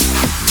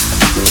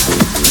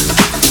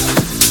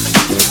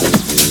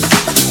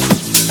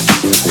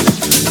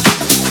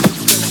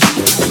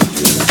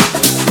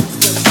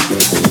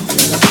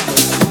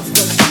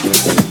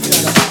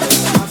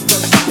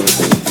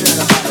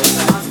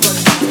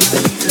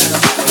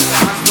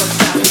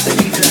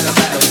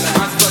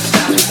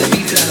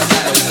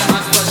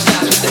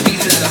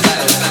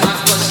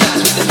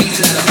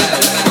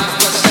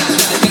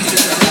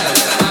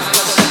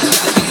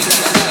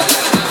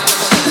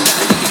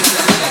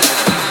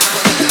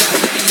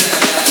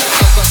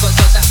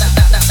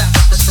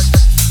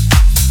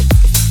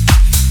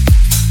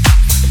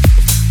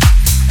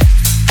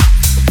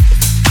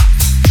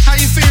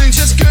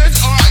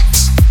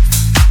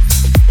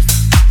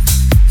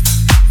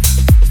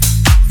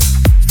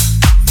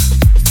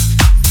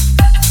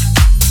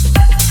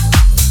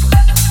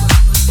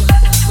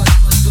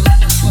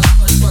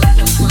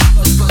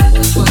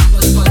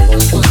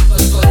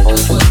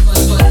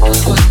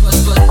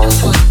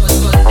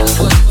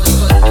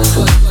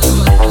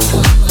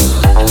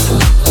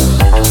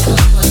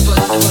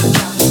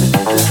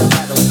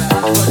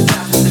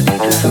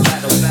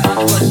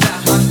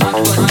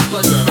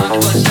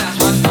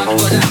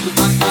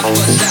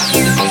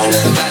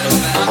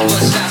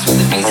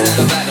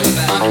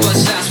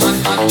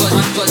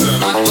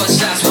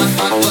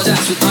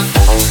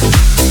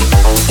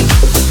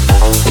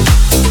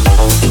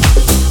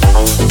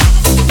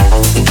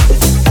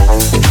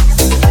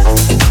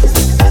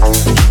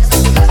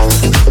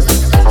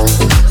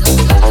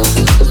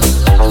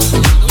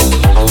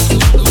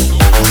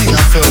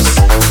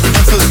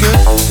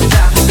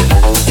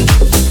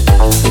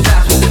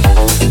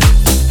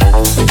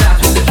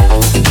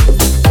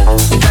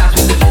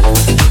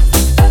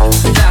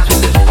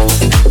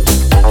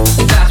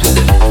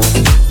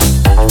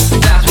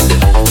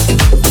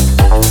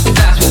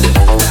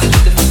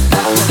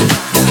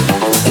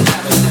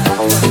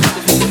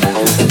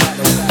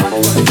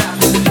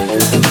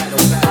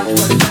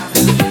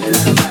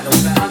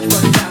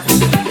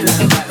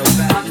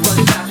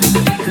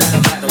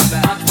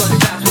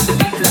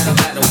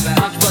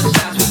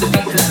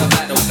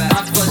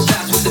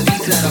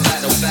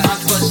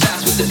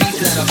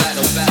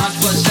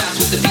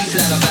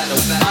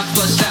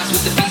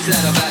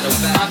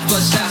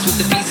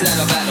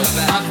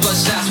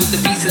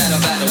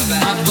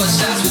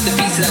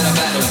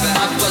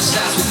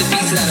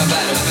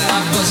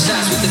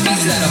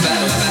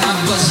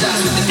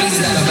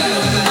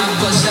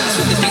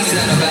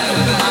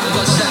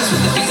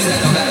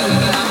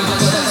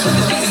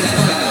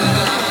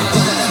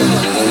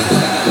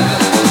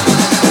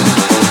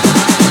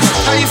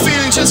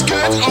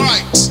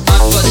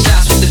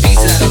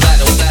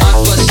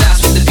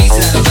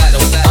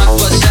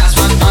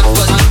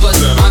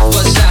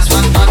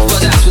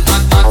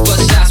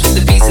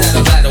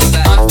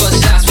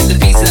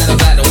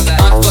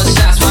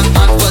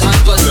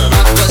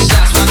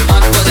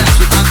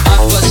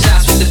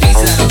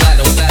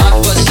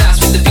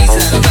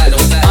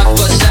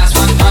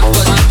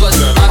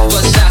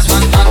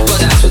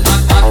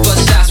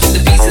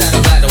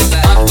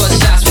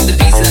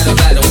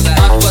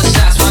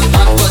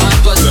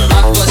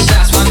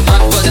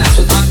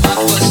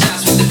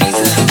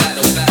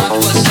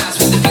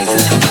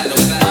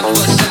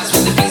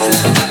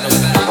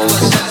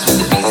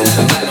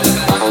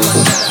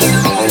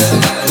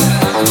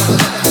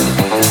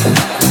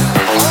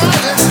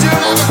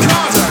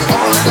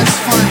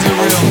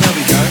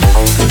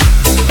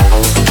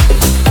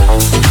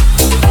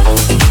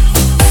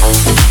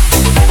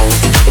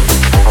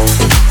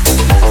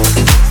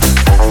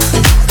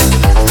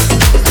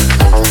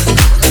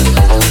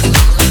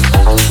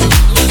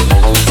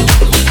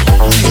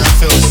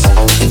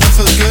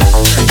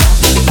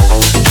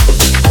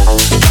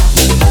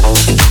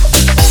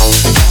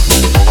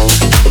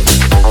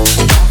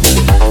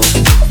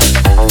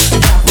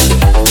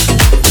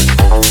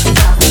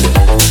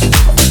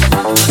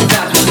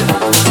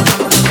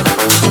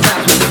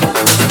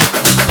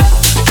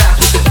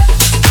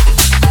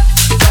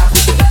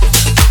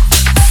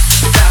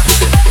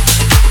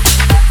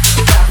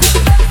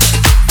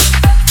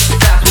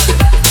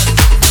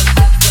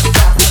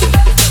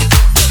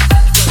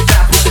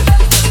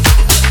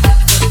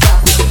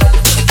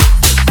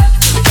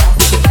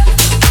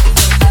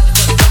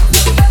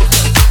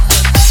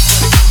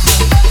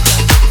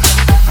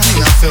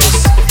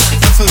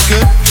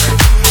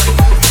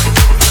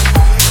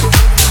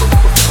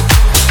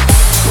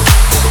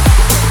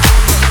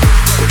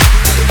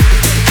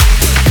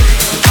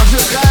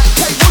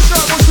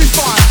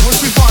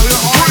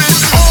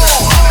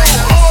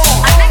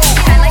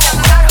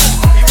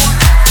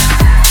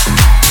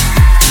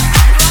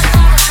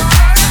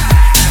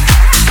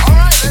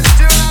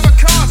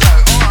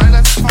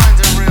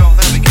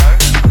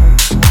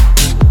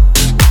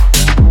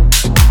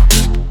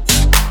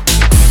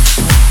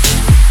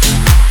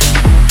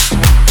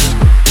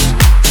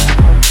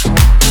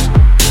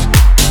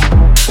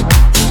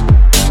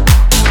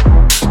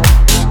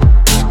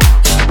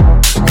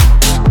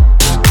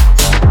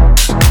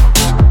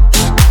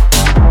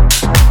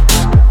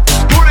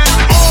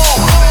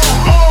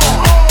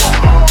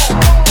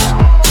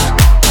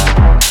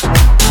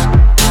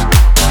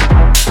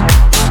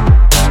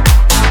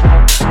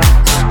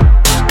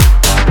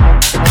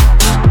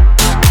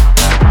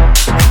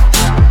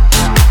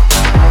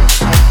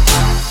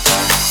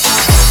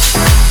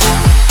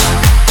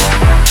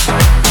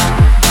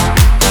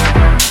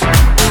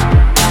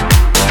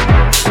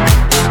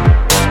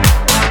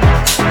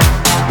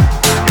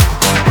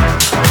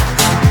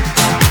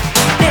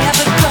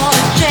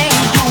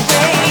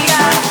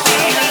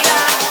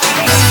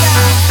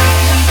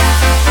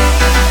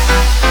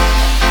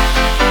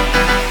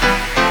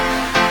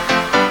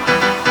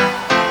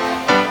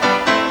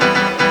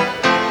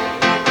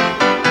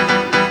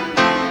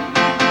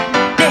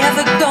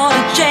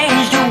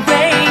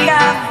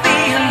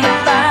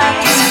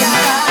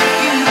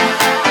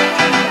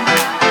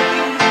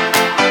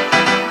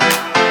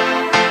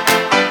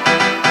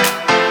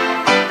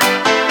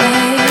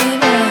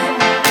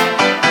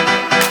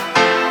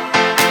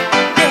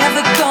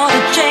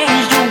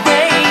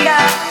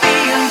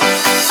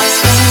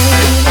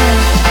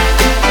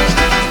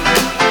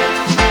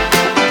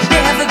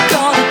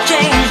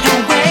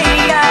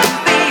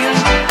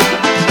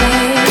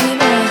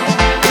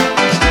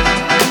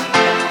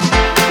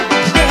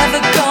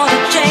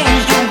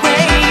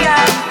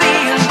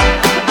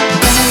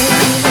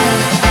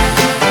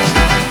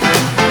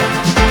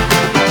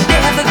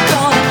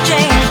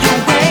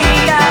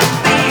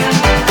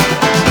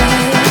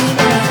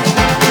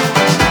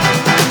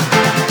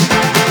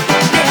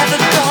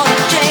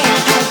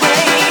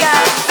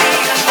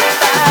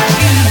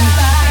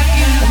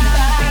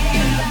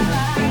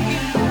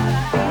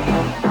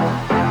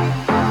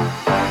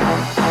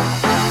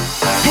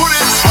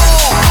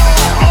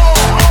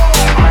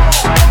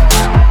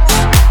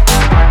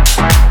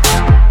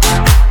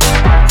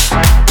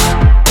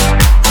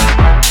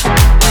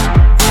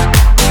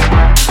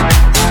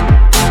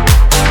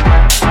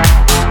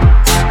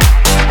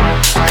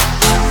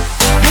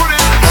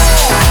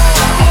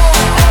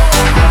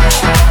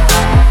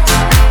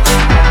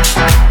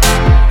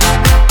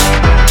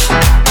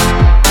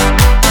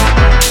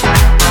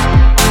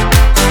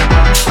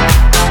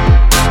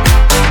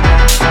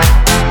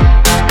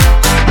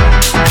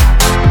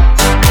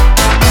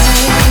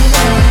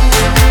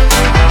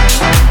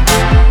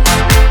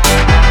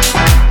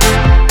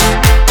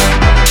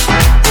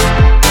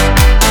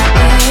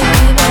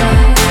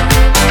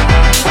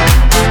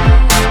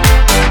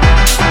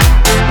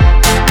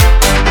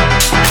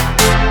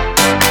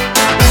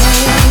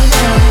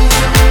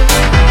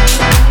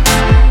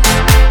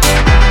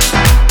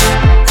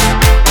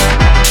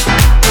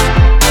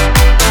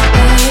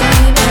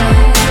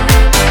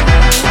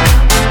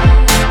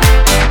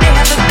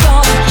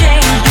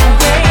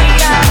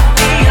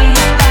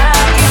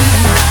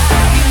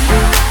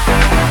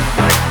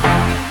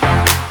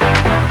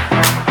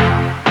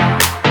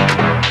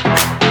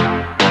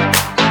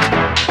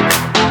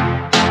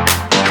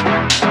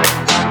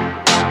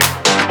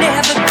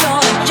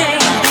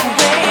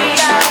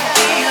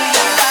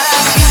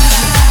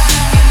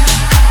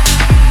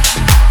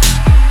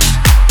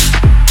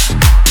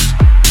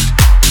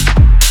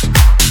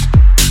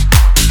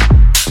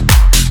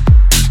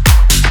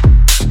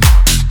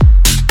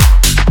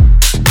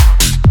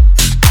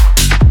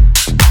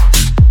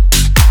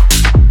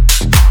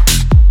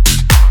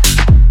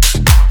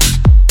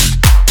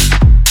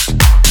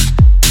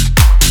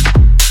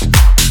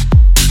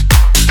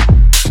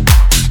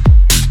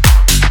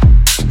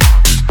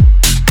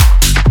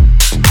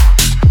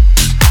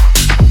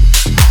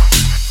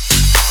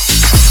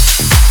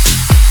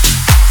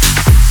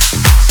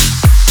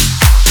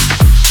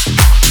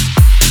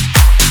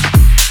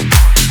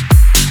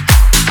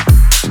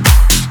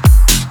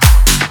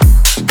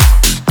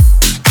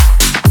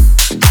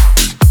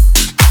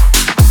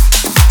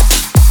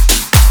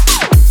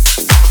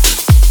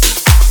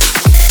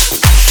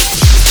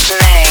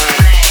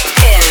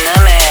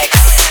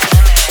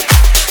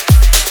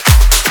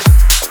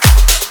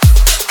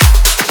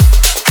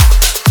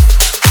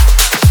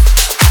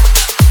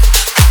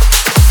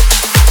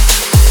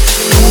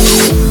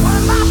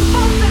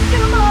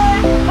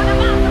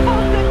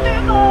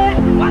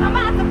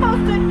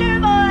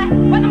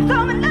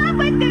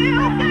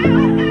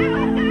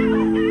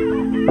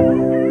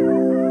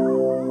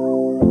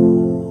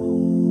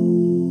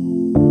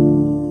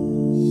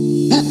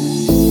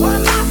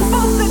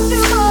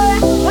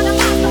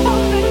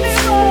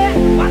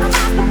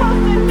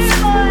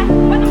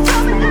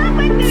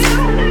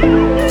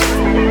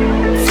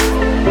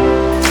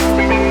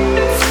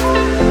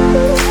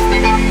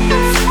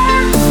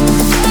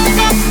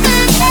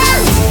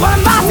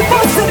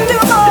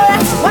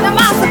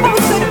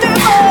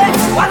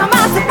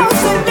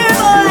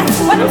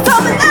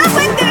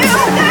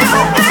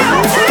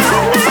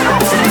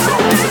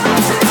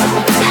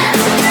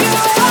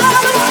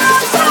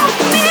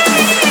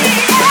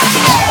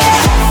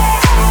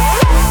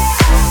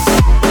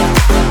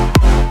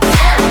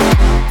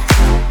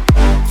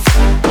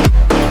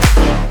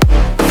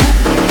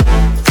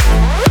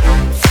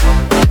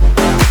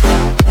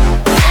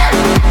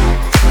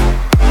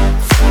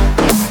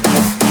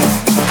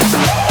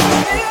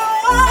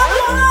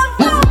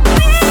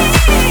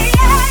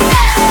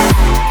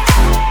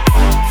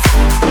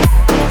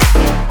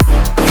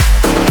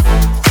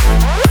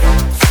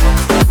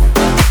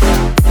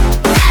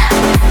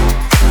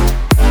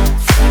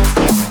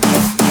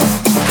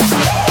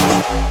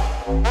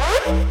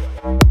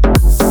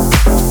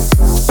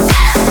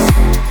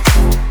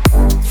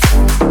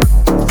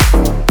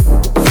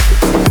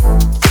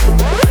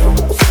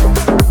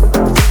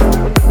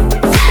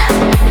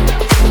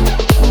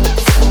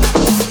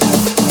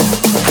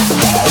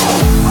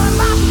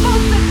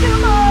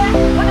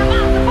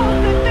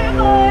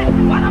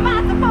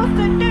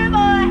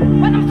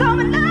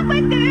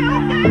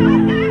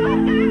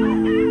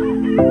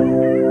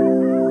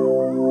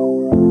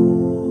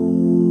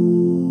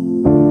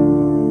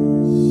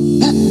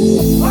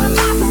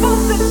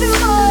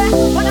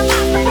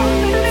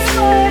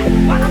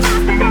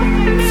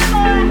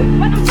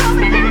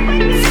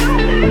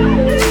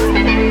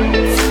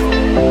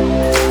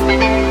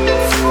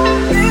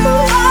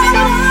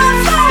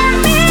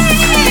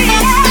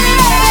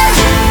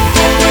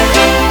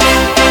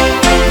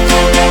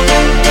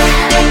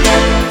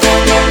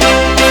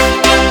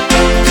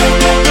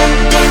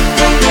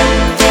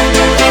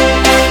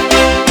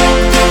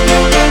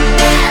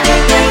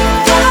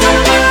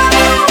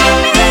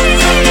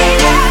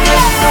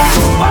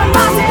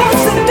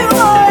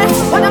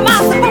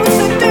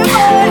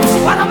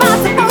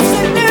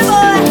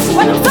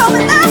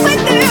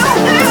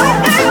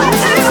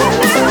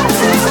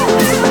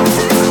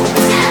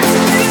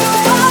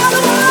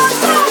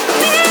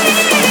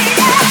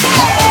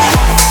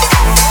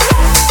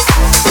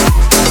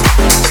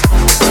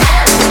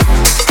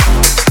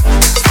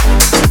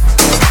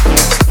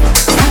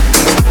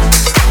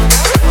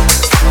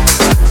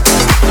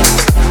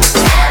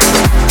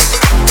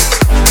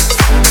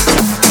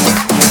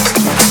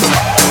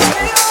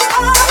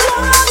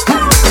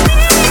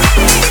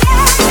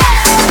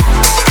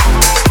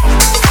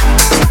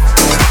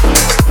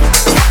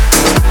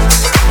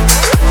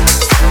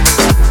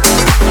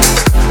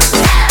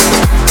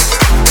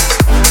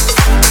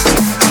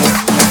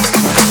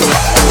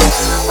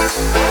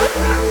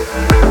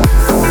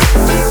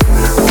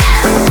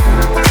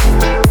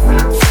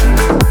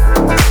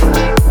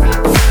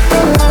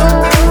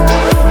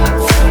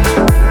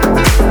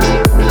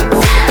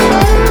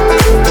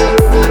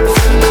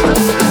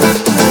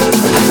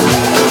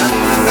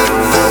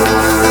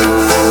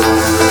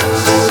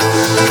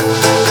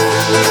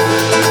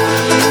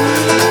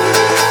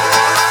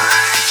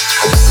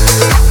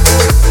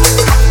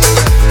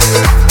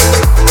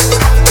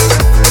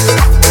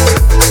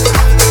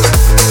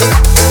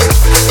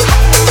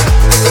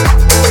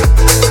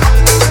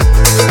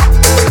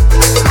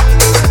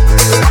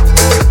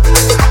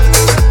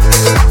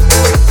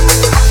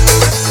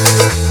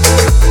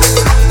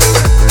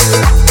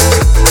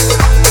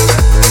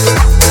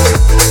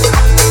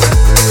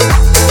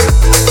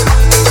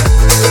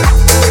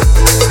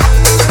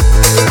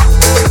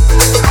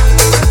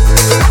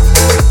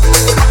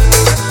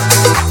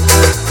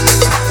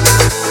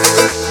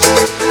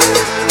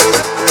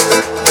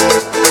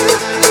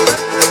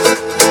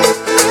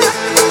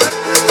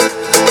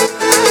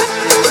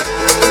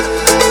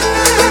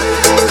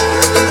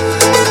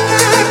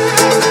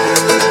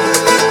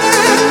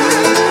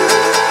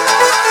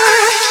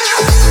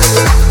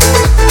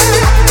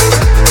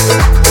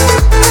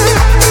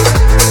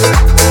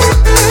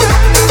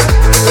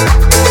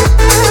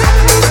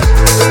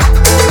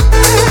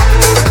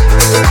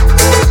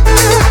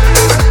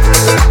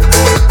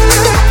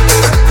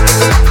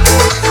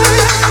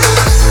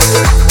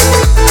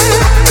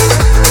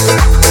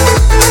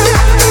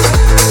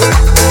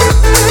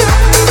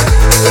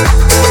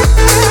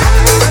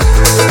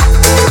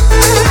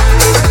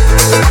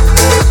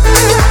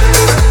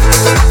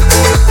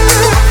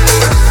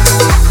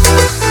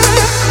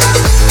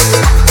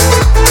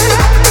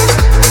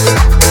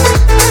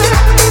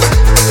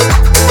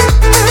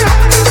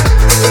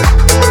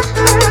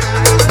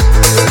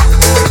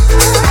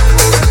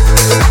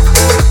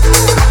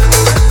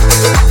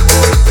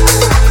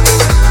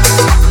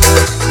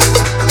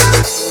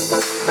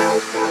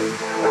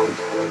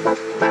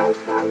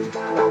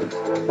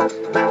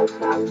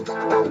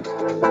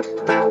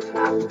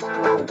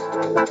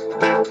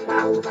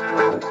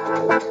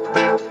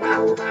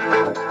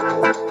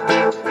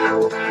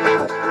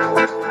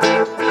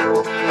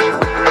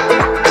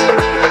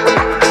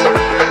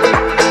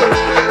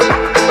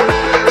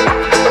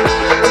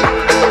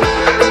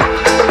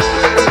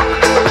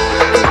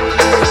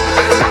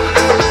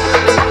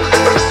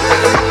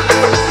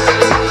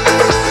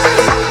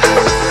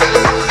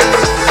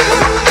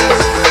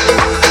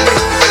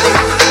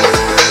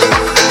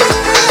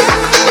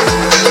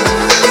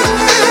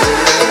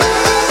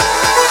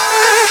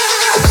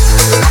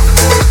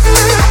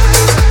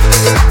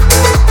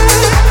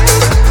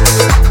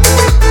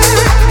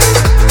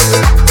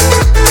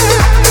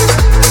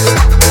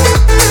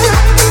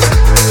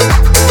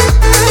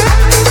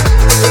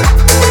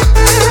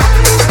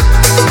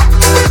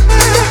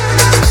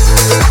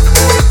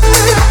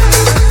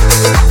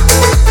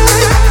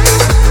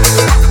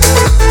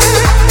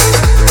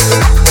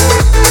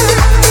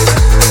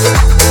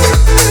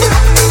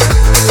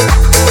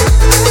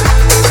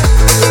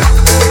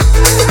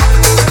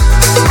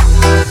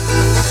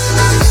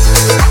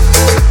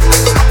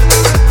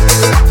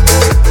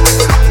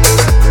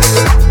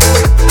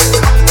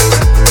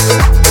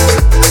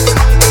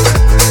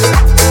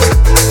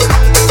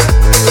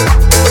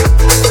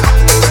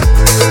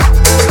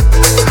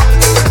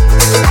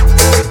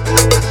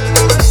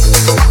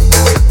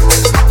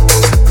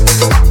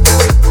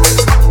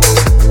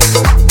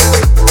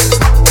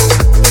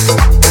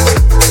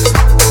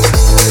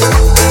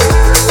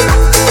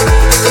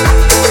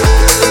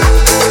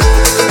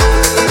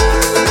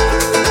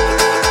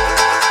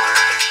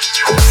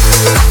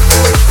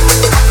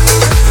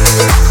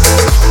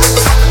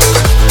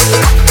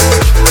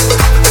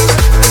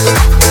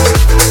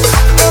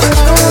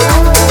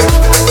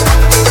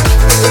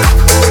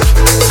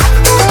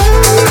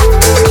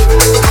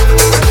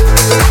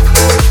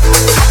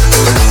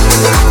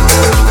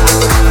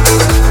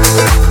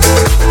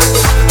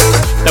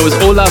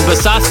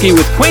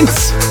 With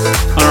Quince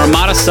on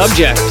Armada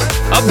Subject.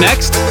 Up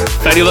next,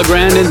 Fedde Le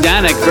Grand and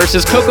Danik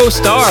versus Coco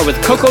Star with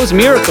Coco's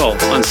Miracle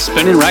on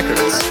Spinnin'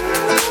 Records.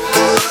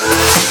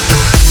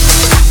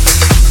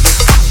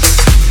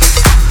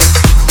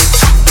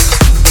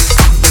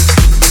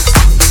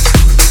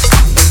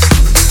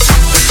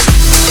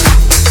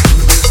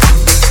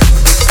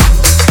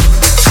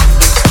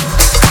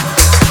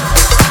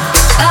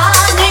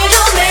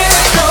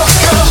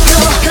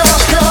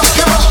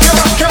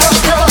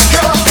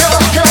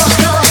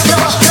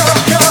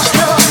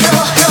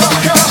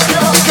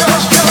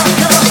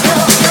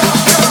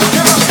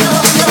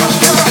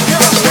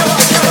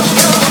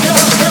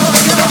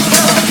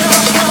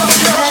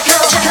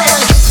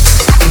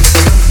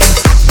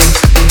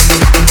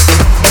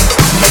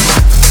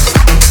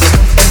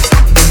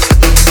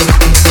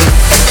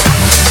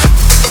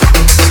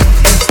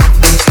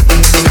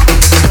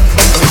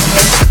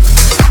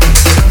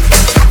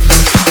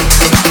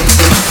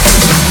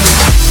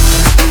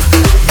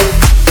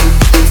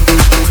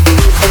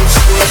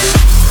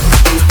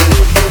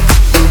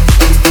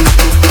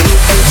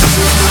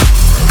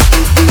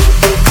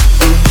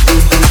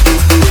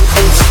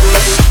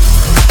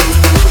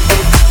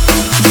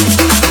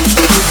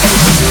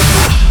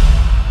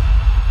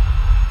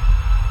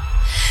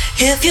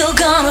 If you're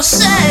gonna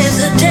save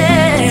the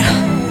day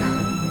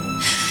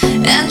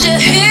and you're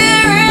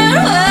hearing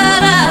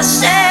what I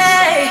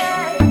say,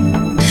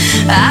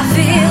 I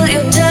feel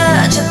your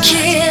touch, your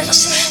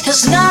kiss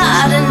is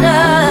not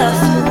enough.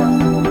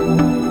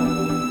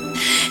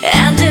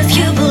 And if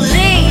you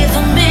believe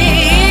in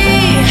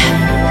me,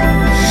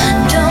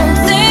 don't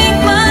think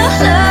my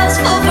love's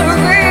for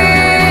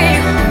free.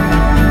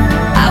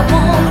 I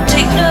won't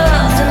take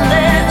nothing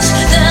less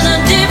than a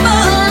deeper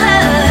love.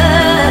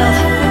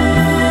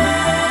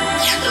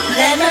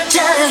 Let me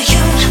tell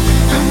you,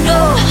 I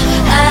know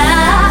I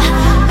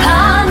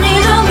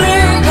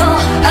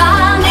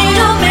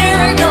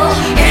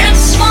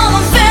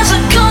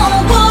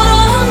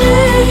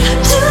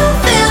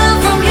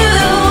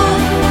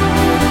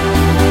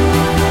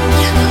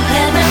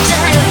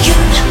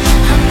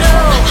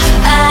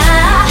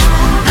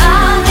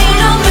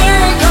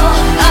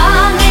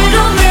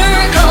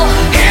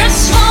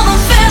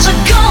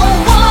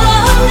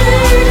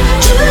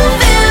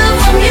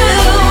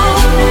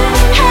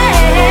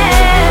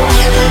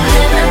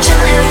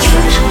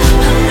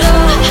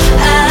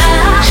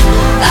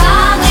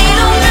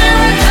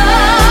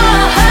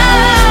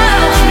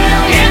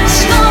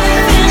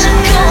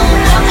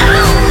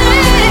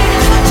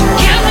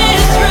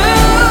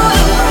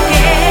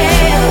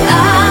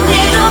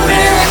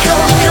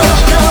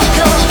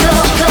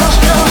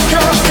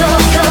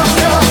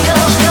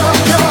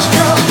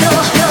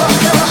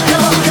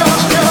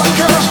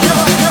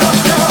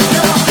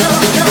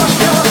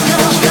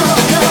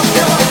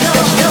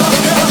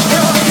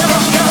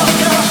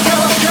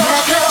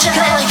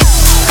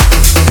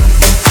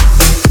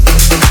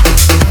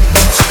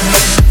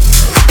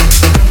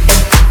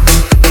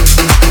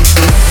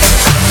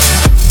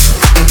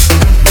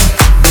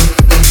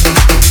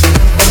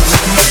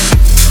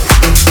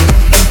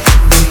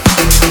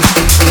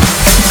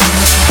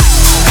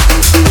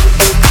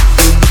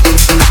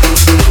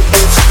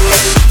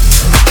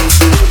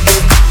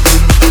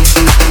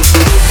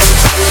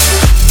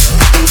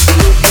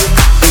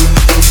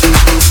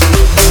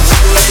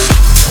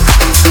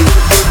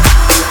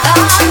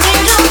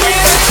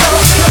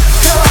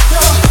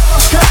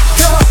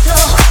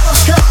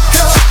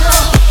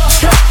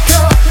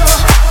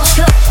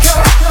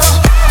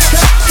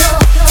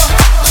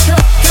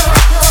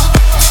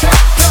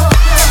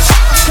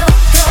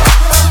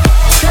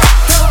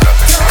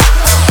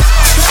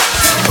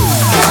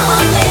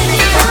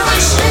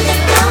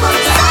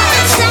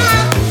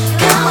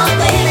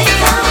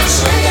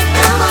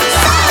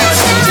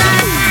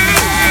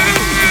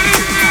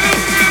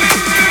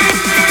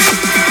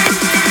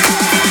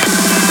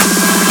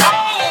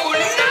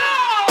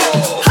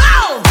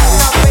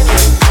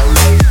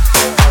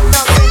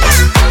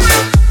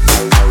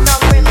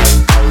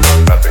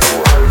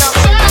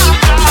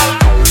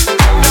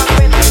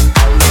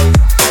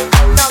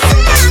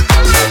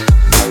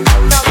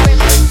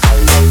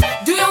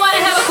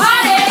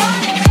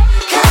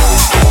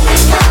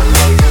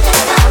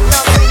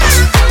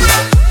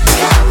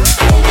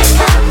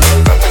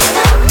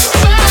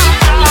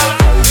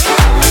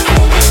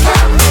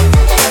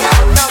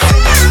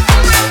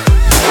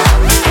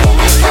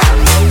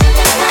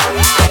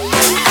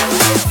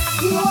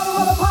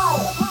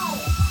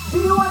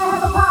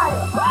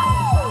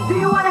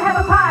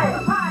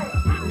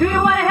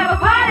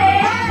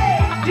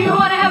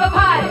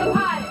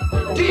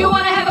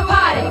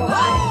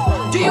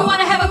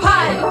wanna have a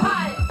party?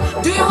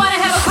 Do you wanna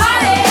have a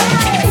party?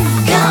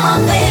 Come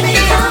on, baby,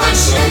 come on,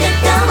 sugar,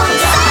 come on,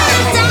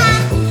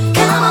 darling.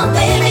 Come on,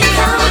 baby,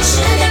 come on,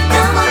 sugar,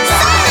 come on,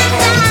 darling.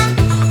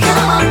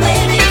 Come on,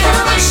 baby,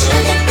 come on,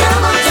 sugar,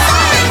 come on,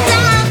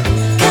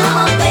 darling. Come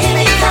on,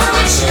 baby, come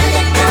on,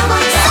 sugar, come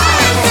on,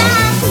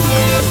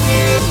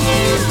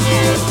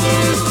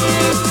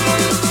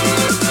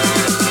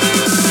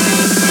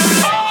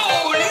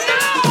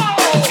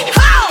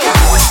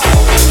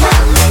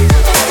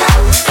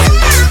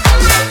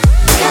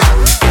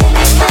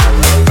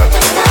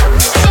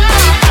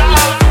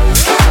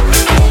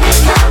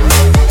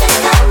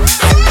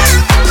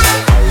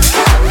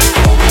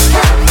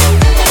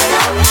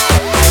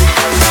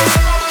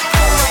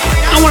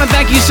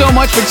 so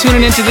much for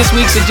tuning into this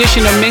week's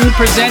edition of Ming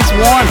Presents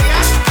Warmth.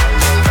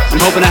 I'm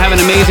hoping to have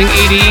an amazing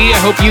ADE. I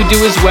hope you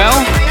do as well.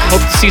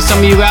 Hope to see some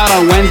of you out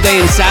on Wednesday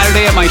and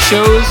Saturday at my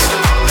shows.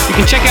 You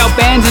can check out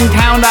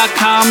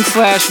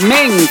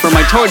bandsintown.com/Ming for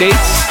my tour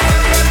dates.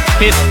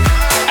 Hit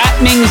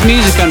 @Ming's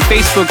Music on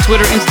Facebook,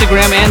 Twitter,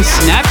 Instagram, and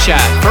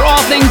Snapchat. For all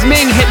things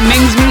Ming, hit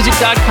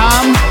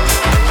mingsmusic.com.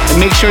 And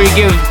make sure you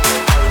give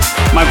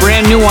my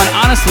brand new one,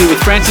 Honestly, with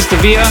Francis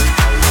Davia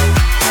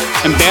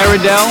and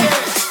Baradell,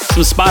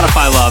 some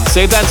Spotify love.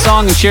 Save that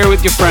song and share it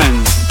with your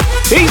friends.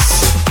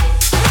 Peace!